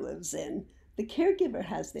caregiver lives in. The caregiver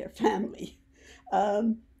has their family.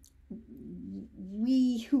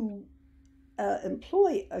 We who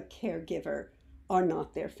employ a caregiver are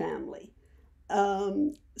not their family.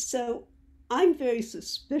 So I'm very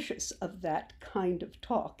suspicious of that kind of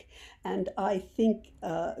talk. And I think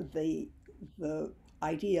the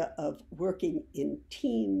idea of working in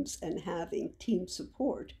teams and having team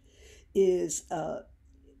support is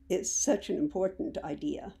such an important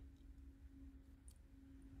idea.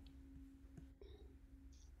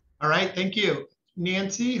 All right, thank you.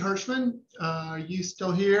 Nancy Hirschman, are you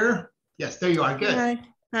still here? Yes, there you are, good.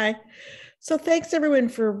 Hi. So thanks everyone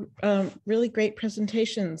for really great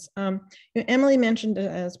presentations. Emilie mentioned,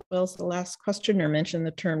 as well as the last questioner mentioned,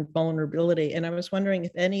 the term vulnerability. And I was wondering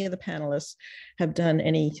if any of the panelists have done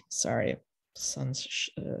any, sorry, sun's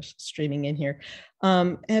streaming in here,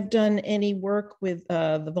 have done any work with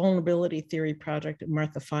the Vulnerability Theory Project at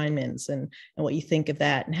Martha Feynman's and what you think of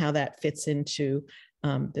that and how that fits into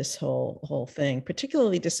this whole thing,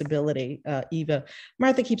 particularly disability. Eva,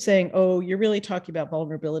 Martha keeps saying, oh, you're really talking about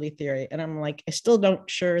vulnerability theory. And I'm like, I still don't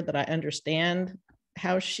sure that I understand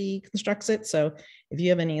how she constructs it. So if you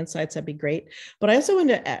have any insights, that'd be great. But I also want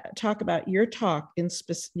to talk about your talk in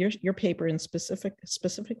your paper in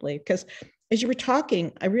specifically, because as you were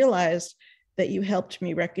talking, I realized that you helped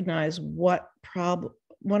me recognize one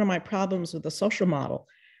of my problems with the social model,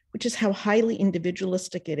 which is how highly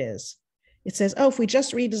individualistic it is. It says, oh, if we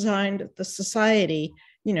just redesigned the society,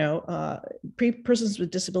 persons with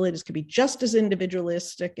disabilities could be just as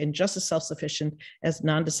individualistic and just as self-sufficient as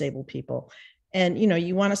non-disabled people. And, you know,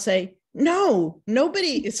 you want to say, no,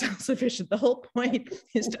 nobody is self-sufficient. The whole point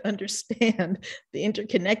is to understand the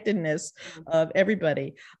interconnectedness of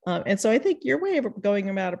everybody. And so I think your way of going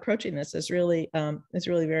about approaching this is really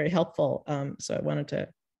very helpful. So I wanted to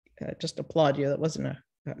just applaud you. That wasn't a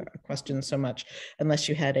question so much, unless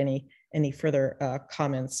you had any further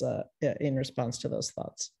comments in response to those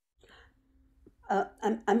thoughts.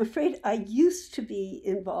 I'm afraid I used to be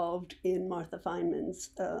involved in Martha Feynman's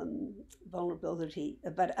vulnerability,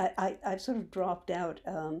 but I've sort of dropped out.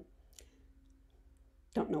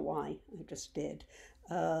 Don't know why, I just did.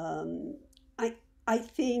 I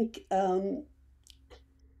think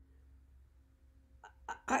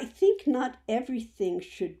not everything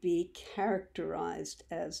should be characterized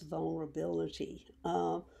as vulnerability,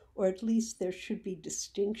 or at least there should be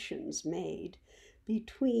distinctions made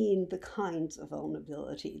between the kinds of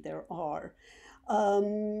vulnerability there are.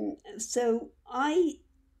 So I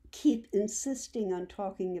keep insisting on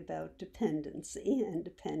talking about dependency and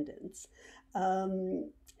dependence,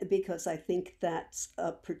 because I think that's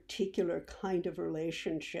a particular kind of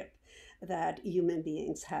relationship that human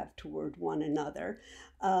beings have toward one another.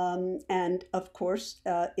 And of course,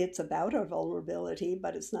 it's about our vulnerability,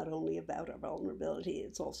 but it's not only about our vulnerability,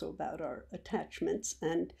 it's also about our attachments.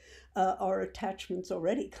 And our attachments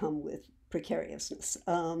already come with precariousness.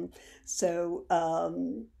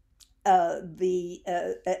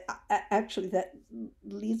 Actually, that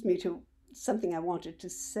leads me to something I wanted to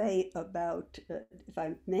say about, if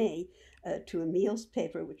I may, to Emile's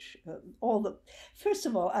paper, which first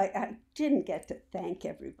of all, I didn't get to thank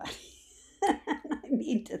everybody. I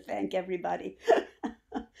mean to thank everybody.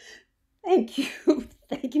 Thank you.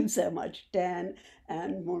 Thank you so much, Dan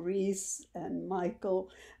and Maurice and Michael,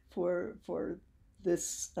 for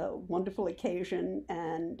this wonderful occasion,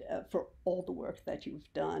 and for all the work that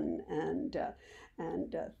you've done. And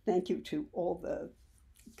thank you to all the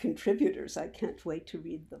contributors. I can't wait to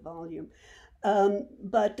read the volume.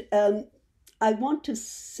 But I want to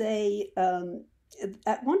say,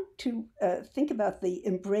 I want to think about the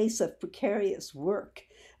embrace of precarious work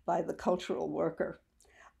by the cultural worker.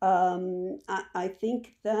 I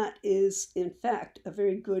think that is, in fact, a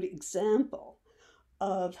very good example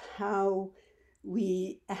of how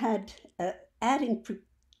we had adding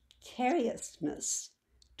precariousness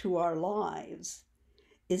to our lives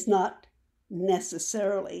is not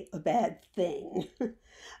necessarily a bad thing.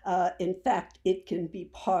 In fact, it can be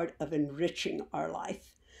part of enriching our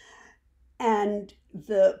life. And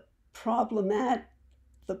the problem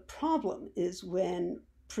is when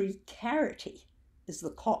precarity is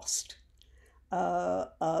the cost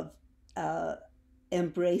of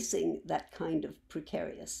embracing that kind of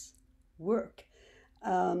precarious work,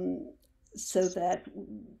 so that,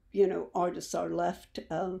 you know, artists are left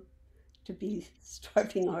to be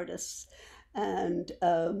starving artists, and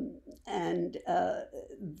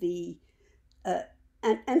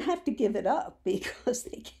have to give it up because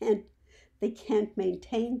they can't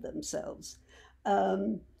maintain themselves.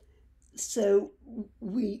 So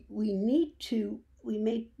we may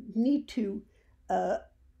need to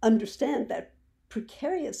understand that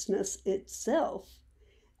precariousness itself,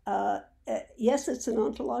 yes, it's an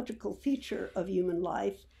ontological feature of human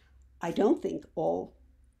life. I don't think all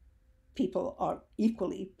people are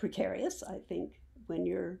equally precarious. I think when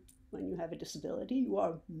you have a disability, you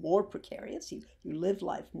are more precarious. You live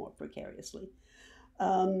life more precariously.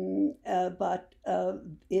 But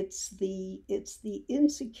it's the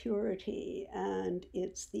insecurity, and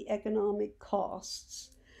it's the economic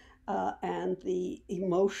costs and the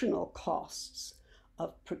emotional costs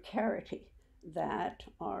of precarity that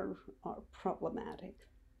are problematic.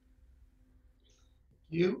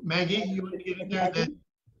 Maggie, you want to get in there? Then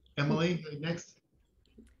Emilie, next.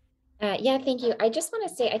 Yeah, thank you. I just want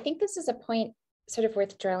to say, I think this is a point sort of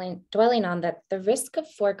worth dwelling on, that the risk of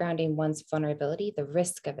foregrounding one's vulnerability, the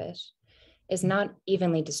risk of it, is not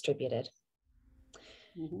evenly distributed.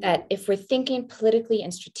 Mm-hmm. That if we're thinking politically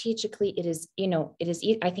and strategically, it is,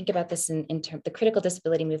 I think about this in terms, the critical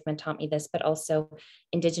disability movement taught me this, but also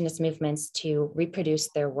Indigenous movements to reproduce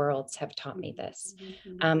their worlds have taught me this.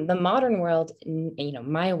 Mm-hmm. The modern world,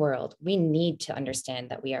 my world, we need to understand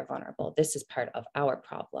that we are vulnerable. This is part of our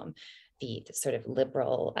problem. The sort of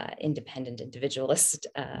liberal, independent, individualist,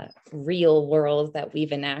 real world that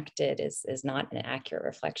we've enacted is not an accurate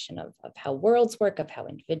reflection of how worlds work, of how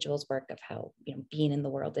individuals work, of how being in the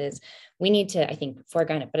world is. We need to, I think,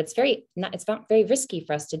 foreground it, but it's not very risky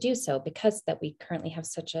for us to do so, because that we currently have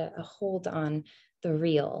such a hold on the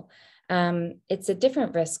real. It's a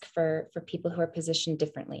different risk for people who are positioned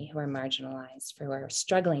differently, who are marginalized, who are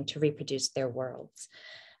struggling to reproduce their worlds.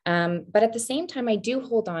 But at the same time, I do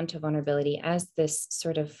hold on to vulnerability as this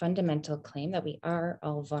sort of fundamental claim that we are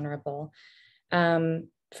all vulnerable.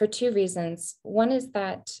 For two reasons. One is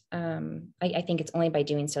that I think it's only by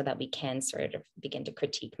doing so that we can sort of begin to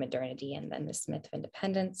critique modernity and then this myth of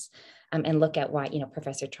independence, and look at why,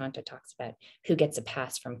 Professor Tronto talks about who gets a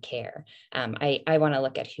pass from care. I want to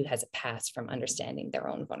look at who has a pass from understanding their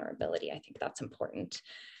own vulnerability. I think that's important.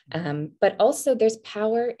 But also there's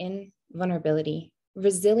power in vulnerability.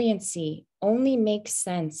 Resiliency only makes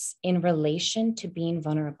sense in relation to being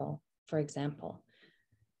vulnerable, for example.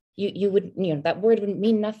 You would, that word would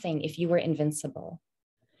mean nothing if you were invincible.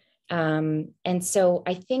 And so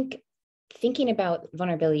I think thinking about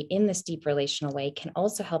vulnerability in this deep relational way can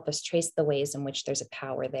also help us trace the ways in which there's a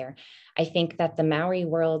power there. I think that the Maori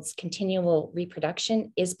world's continual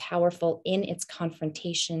reproduction is powerful in its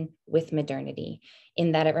confrontation with modernity,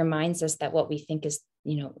 in that it reminds us that what we think is,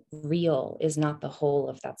 real is not the whole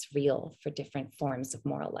of that's real for different forms of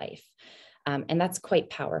moral life. And that's quite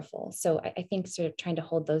powerful. So I think sort of trying to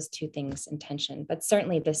hold those two things in tension, but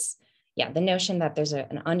certainly the notion that there's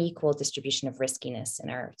an unequal distribution of riskiness in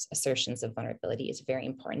our assertions of vulnerability is very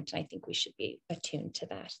important. And I think we should be attuned to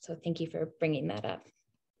that. So thank you for bringing that up.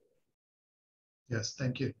 Yes,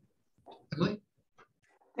 thank you. Emilie?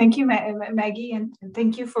 Thank you, Maggie, and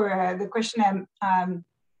thank you for the question.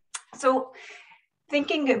 So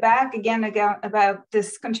thinking back again about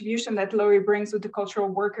this contribution that Laurie brings with the cultural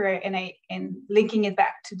worker and linking it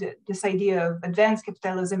back to this idea of advanced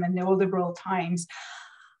capitalism and neoliberal times,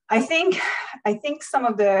 I think some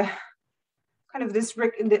of the kind of this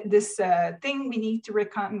thing we need to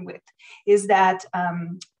reckon with is that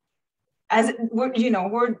as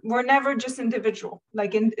we're never just individual,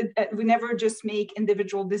 we never just make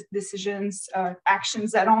individual decisions,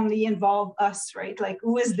 actions that only involve us, right? Like,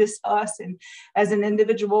 who is this us? And as an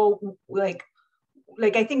individual, like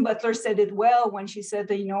I think Butler said it well when she said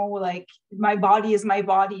that, my body is my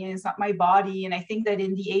body and it's not my body. And I think that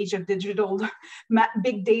in the age of digital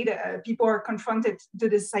big data, people are confronted to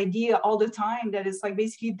this idea all the time that it's like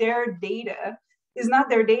basically their data is not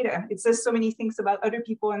their data. It says so many things about other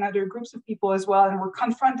people and other groups of people as well. And we're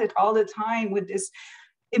confronted all the time with this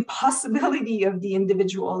impossibility of the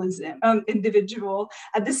individual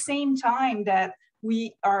at the same time that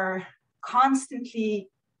we are constantly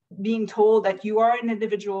being told that you are an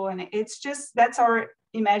individual, and it's just, that's our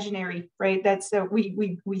imaginary, right? That's we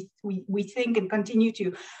think and continue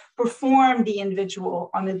to perform the individual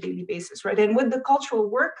on a daily basis, right? And with the cultural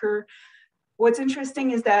worker, what's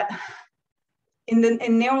interesting is that in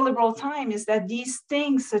neoliberal time is that these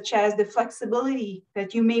things, such as the flexibility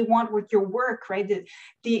that you may want with your work, right?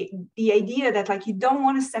 The idea that you don't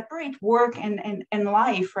want to separate work and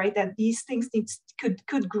life, right? That these things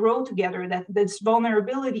could grow together, that this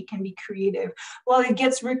vulnerability can be creative. Well, it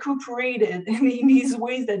gets recuperated in these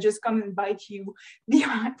ways that just come and bite you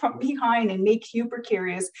from behind and make you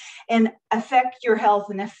precarious and affect your health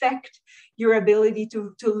and affect your ability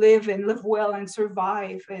to live and live well and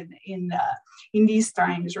survive in these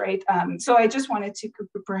times, right? So I just wanted to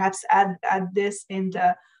perhaps add this, and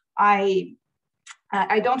I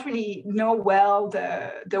don't really know well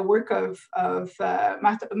the work of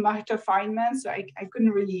Martha Feynman, so I couldn't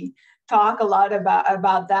really talk a lot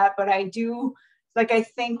about that, but I do, I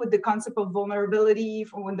think with the concept of vulnerability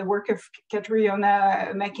from the work of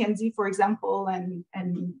Catriona Mackenzie, for example, and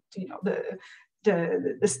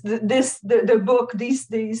the book,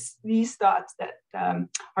 these thoughts that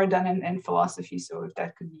are done in philosophy. So if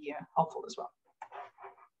that could be helpful as well.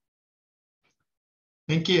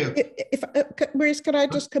 Thank you. Maurice, could I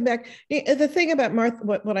just come back? The thing about Martha,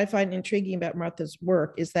 what I find intriguing about Martha's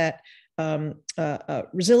work is that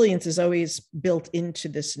resilience is always built into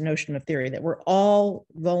this notion of theory that we're all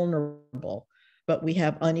vulnerable, but we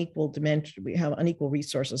have unequal dimension, we have unequal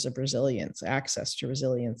resources of resilience, access to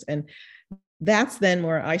resilience. And that's then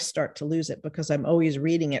where I start to lose it, because I'm always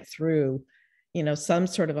reading it through, some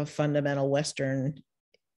sort of a fundamental Western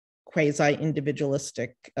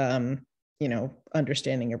quasi-individualistic,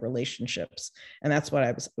 understanding of relationships. And that's what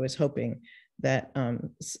I was hoping that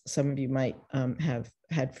some of you might have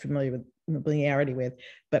had familiarity with.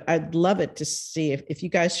 But I'd love it to see if you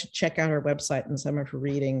guys should check out her website and some of her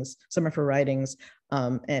readings, some of her writings.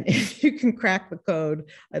 And if you can crack the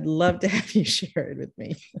code, I'd love to have you share it with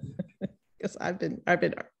me. Because I've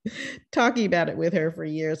been talking about it with her for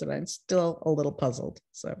years, and I'm still a little puzzled.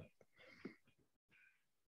 So,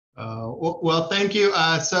 well, thank you.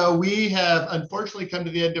 So we have unfortunately come to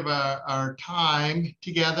the end of our time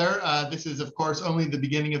together. This is, of course, only the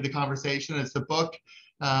beginning of the conversation. It's the book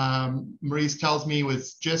Maurice tells me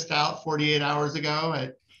was just out 48 hours ago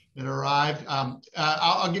at It arrived.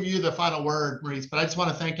 I'll give you the final word, Maurice, but I just want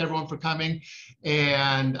to thank everyone for coming.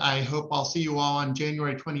 And I hope I'll see you all on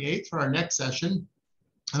January 28th for our next session.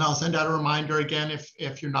 And I'll send out a reminder again,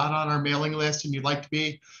 if you're not on our mailing list and you'd like to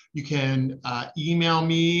be, you can email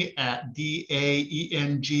me at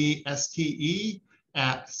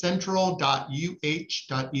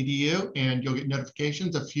daengste@central.uh.edu, and you'll get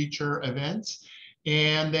notifications of future events.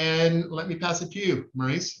 And then let me pass it to you,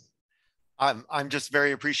 Maurice. I'm just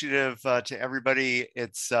very appreciative to everybody.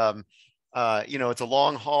 It's you know, it's a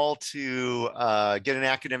long haul to get an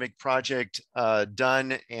academic project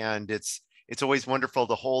done, and it's always wonderful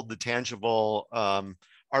to hold the tangible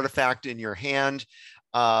artifact in your hand.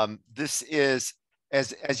 This is,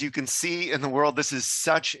 as you can see in the world, this is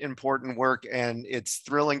such important work, and it's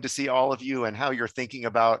thrilling to see all of you and how you're thinking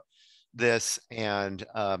about this. And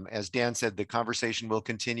as Dan said, the conversation will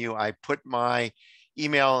continue. I put my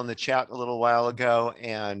email in the chat a little while ago,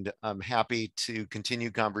 and I'm happy to continue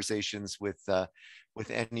conversations with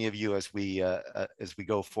any of you as we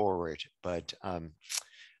go forward. But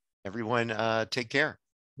everyone, take care.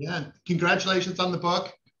 Yeah, congratulations on the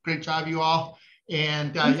book. Great job, you all.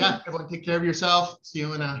 And yeah, everyone take care of yourself. See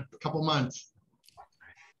you in a couple months.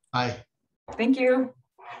 Bye. Thank you.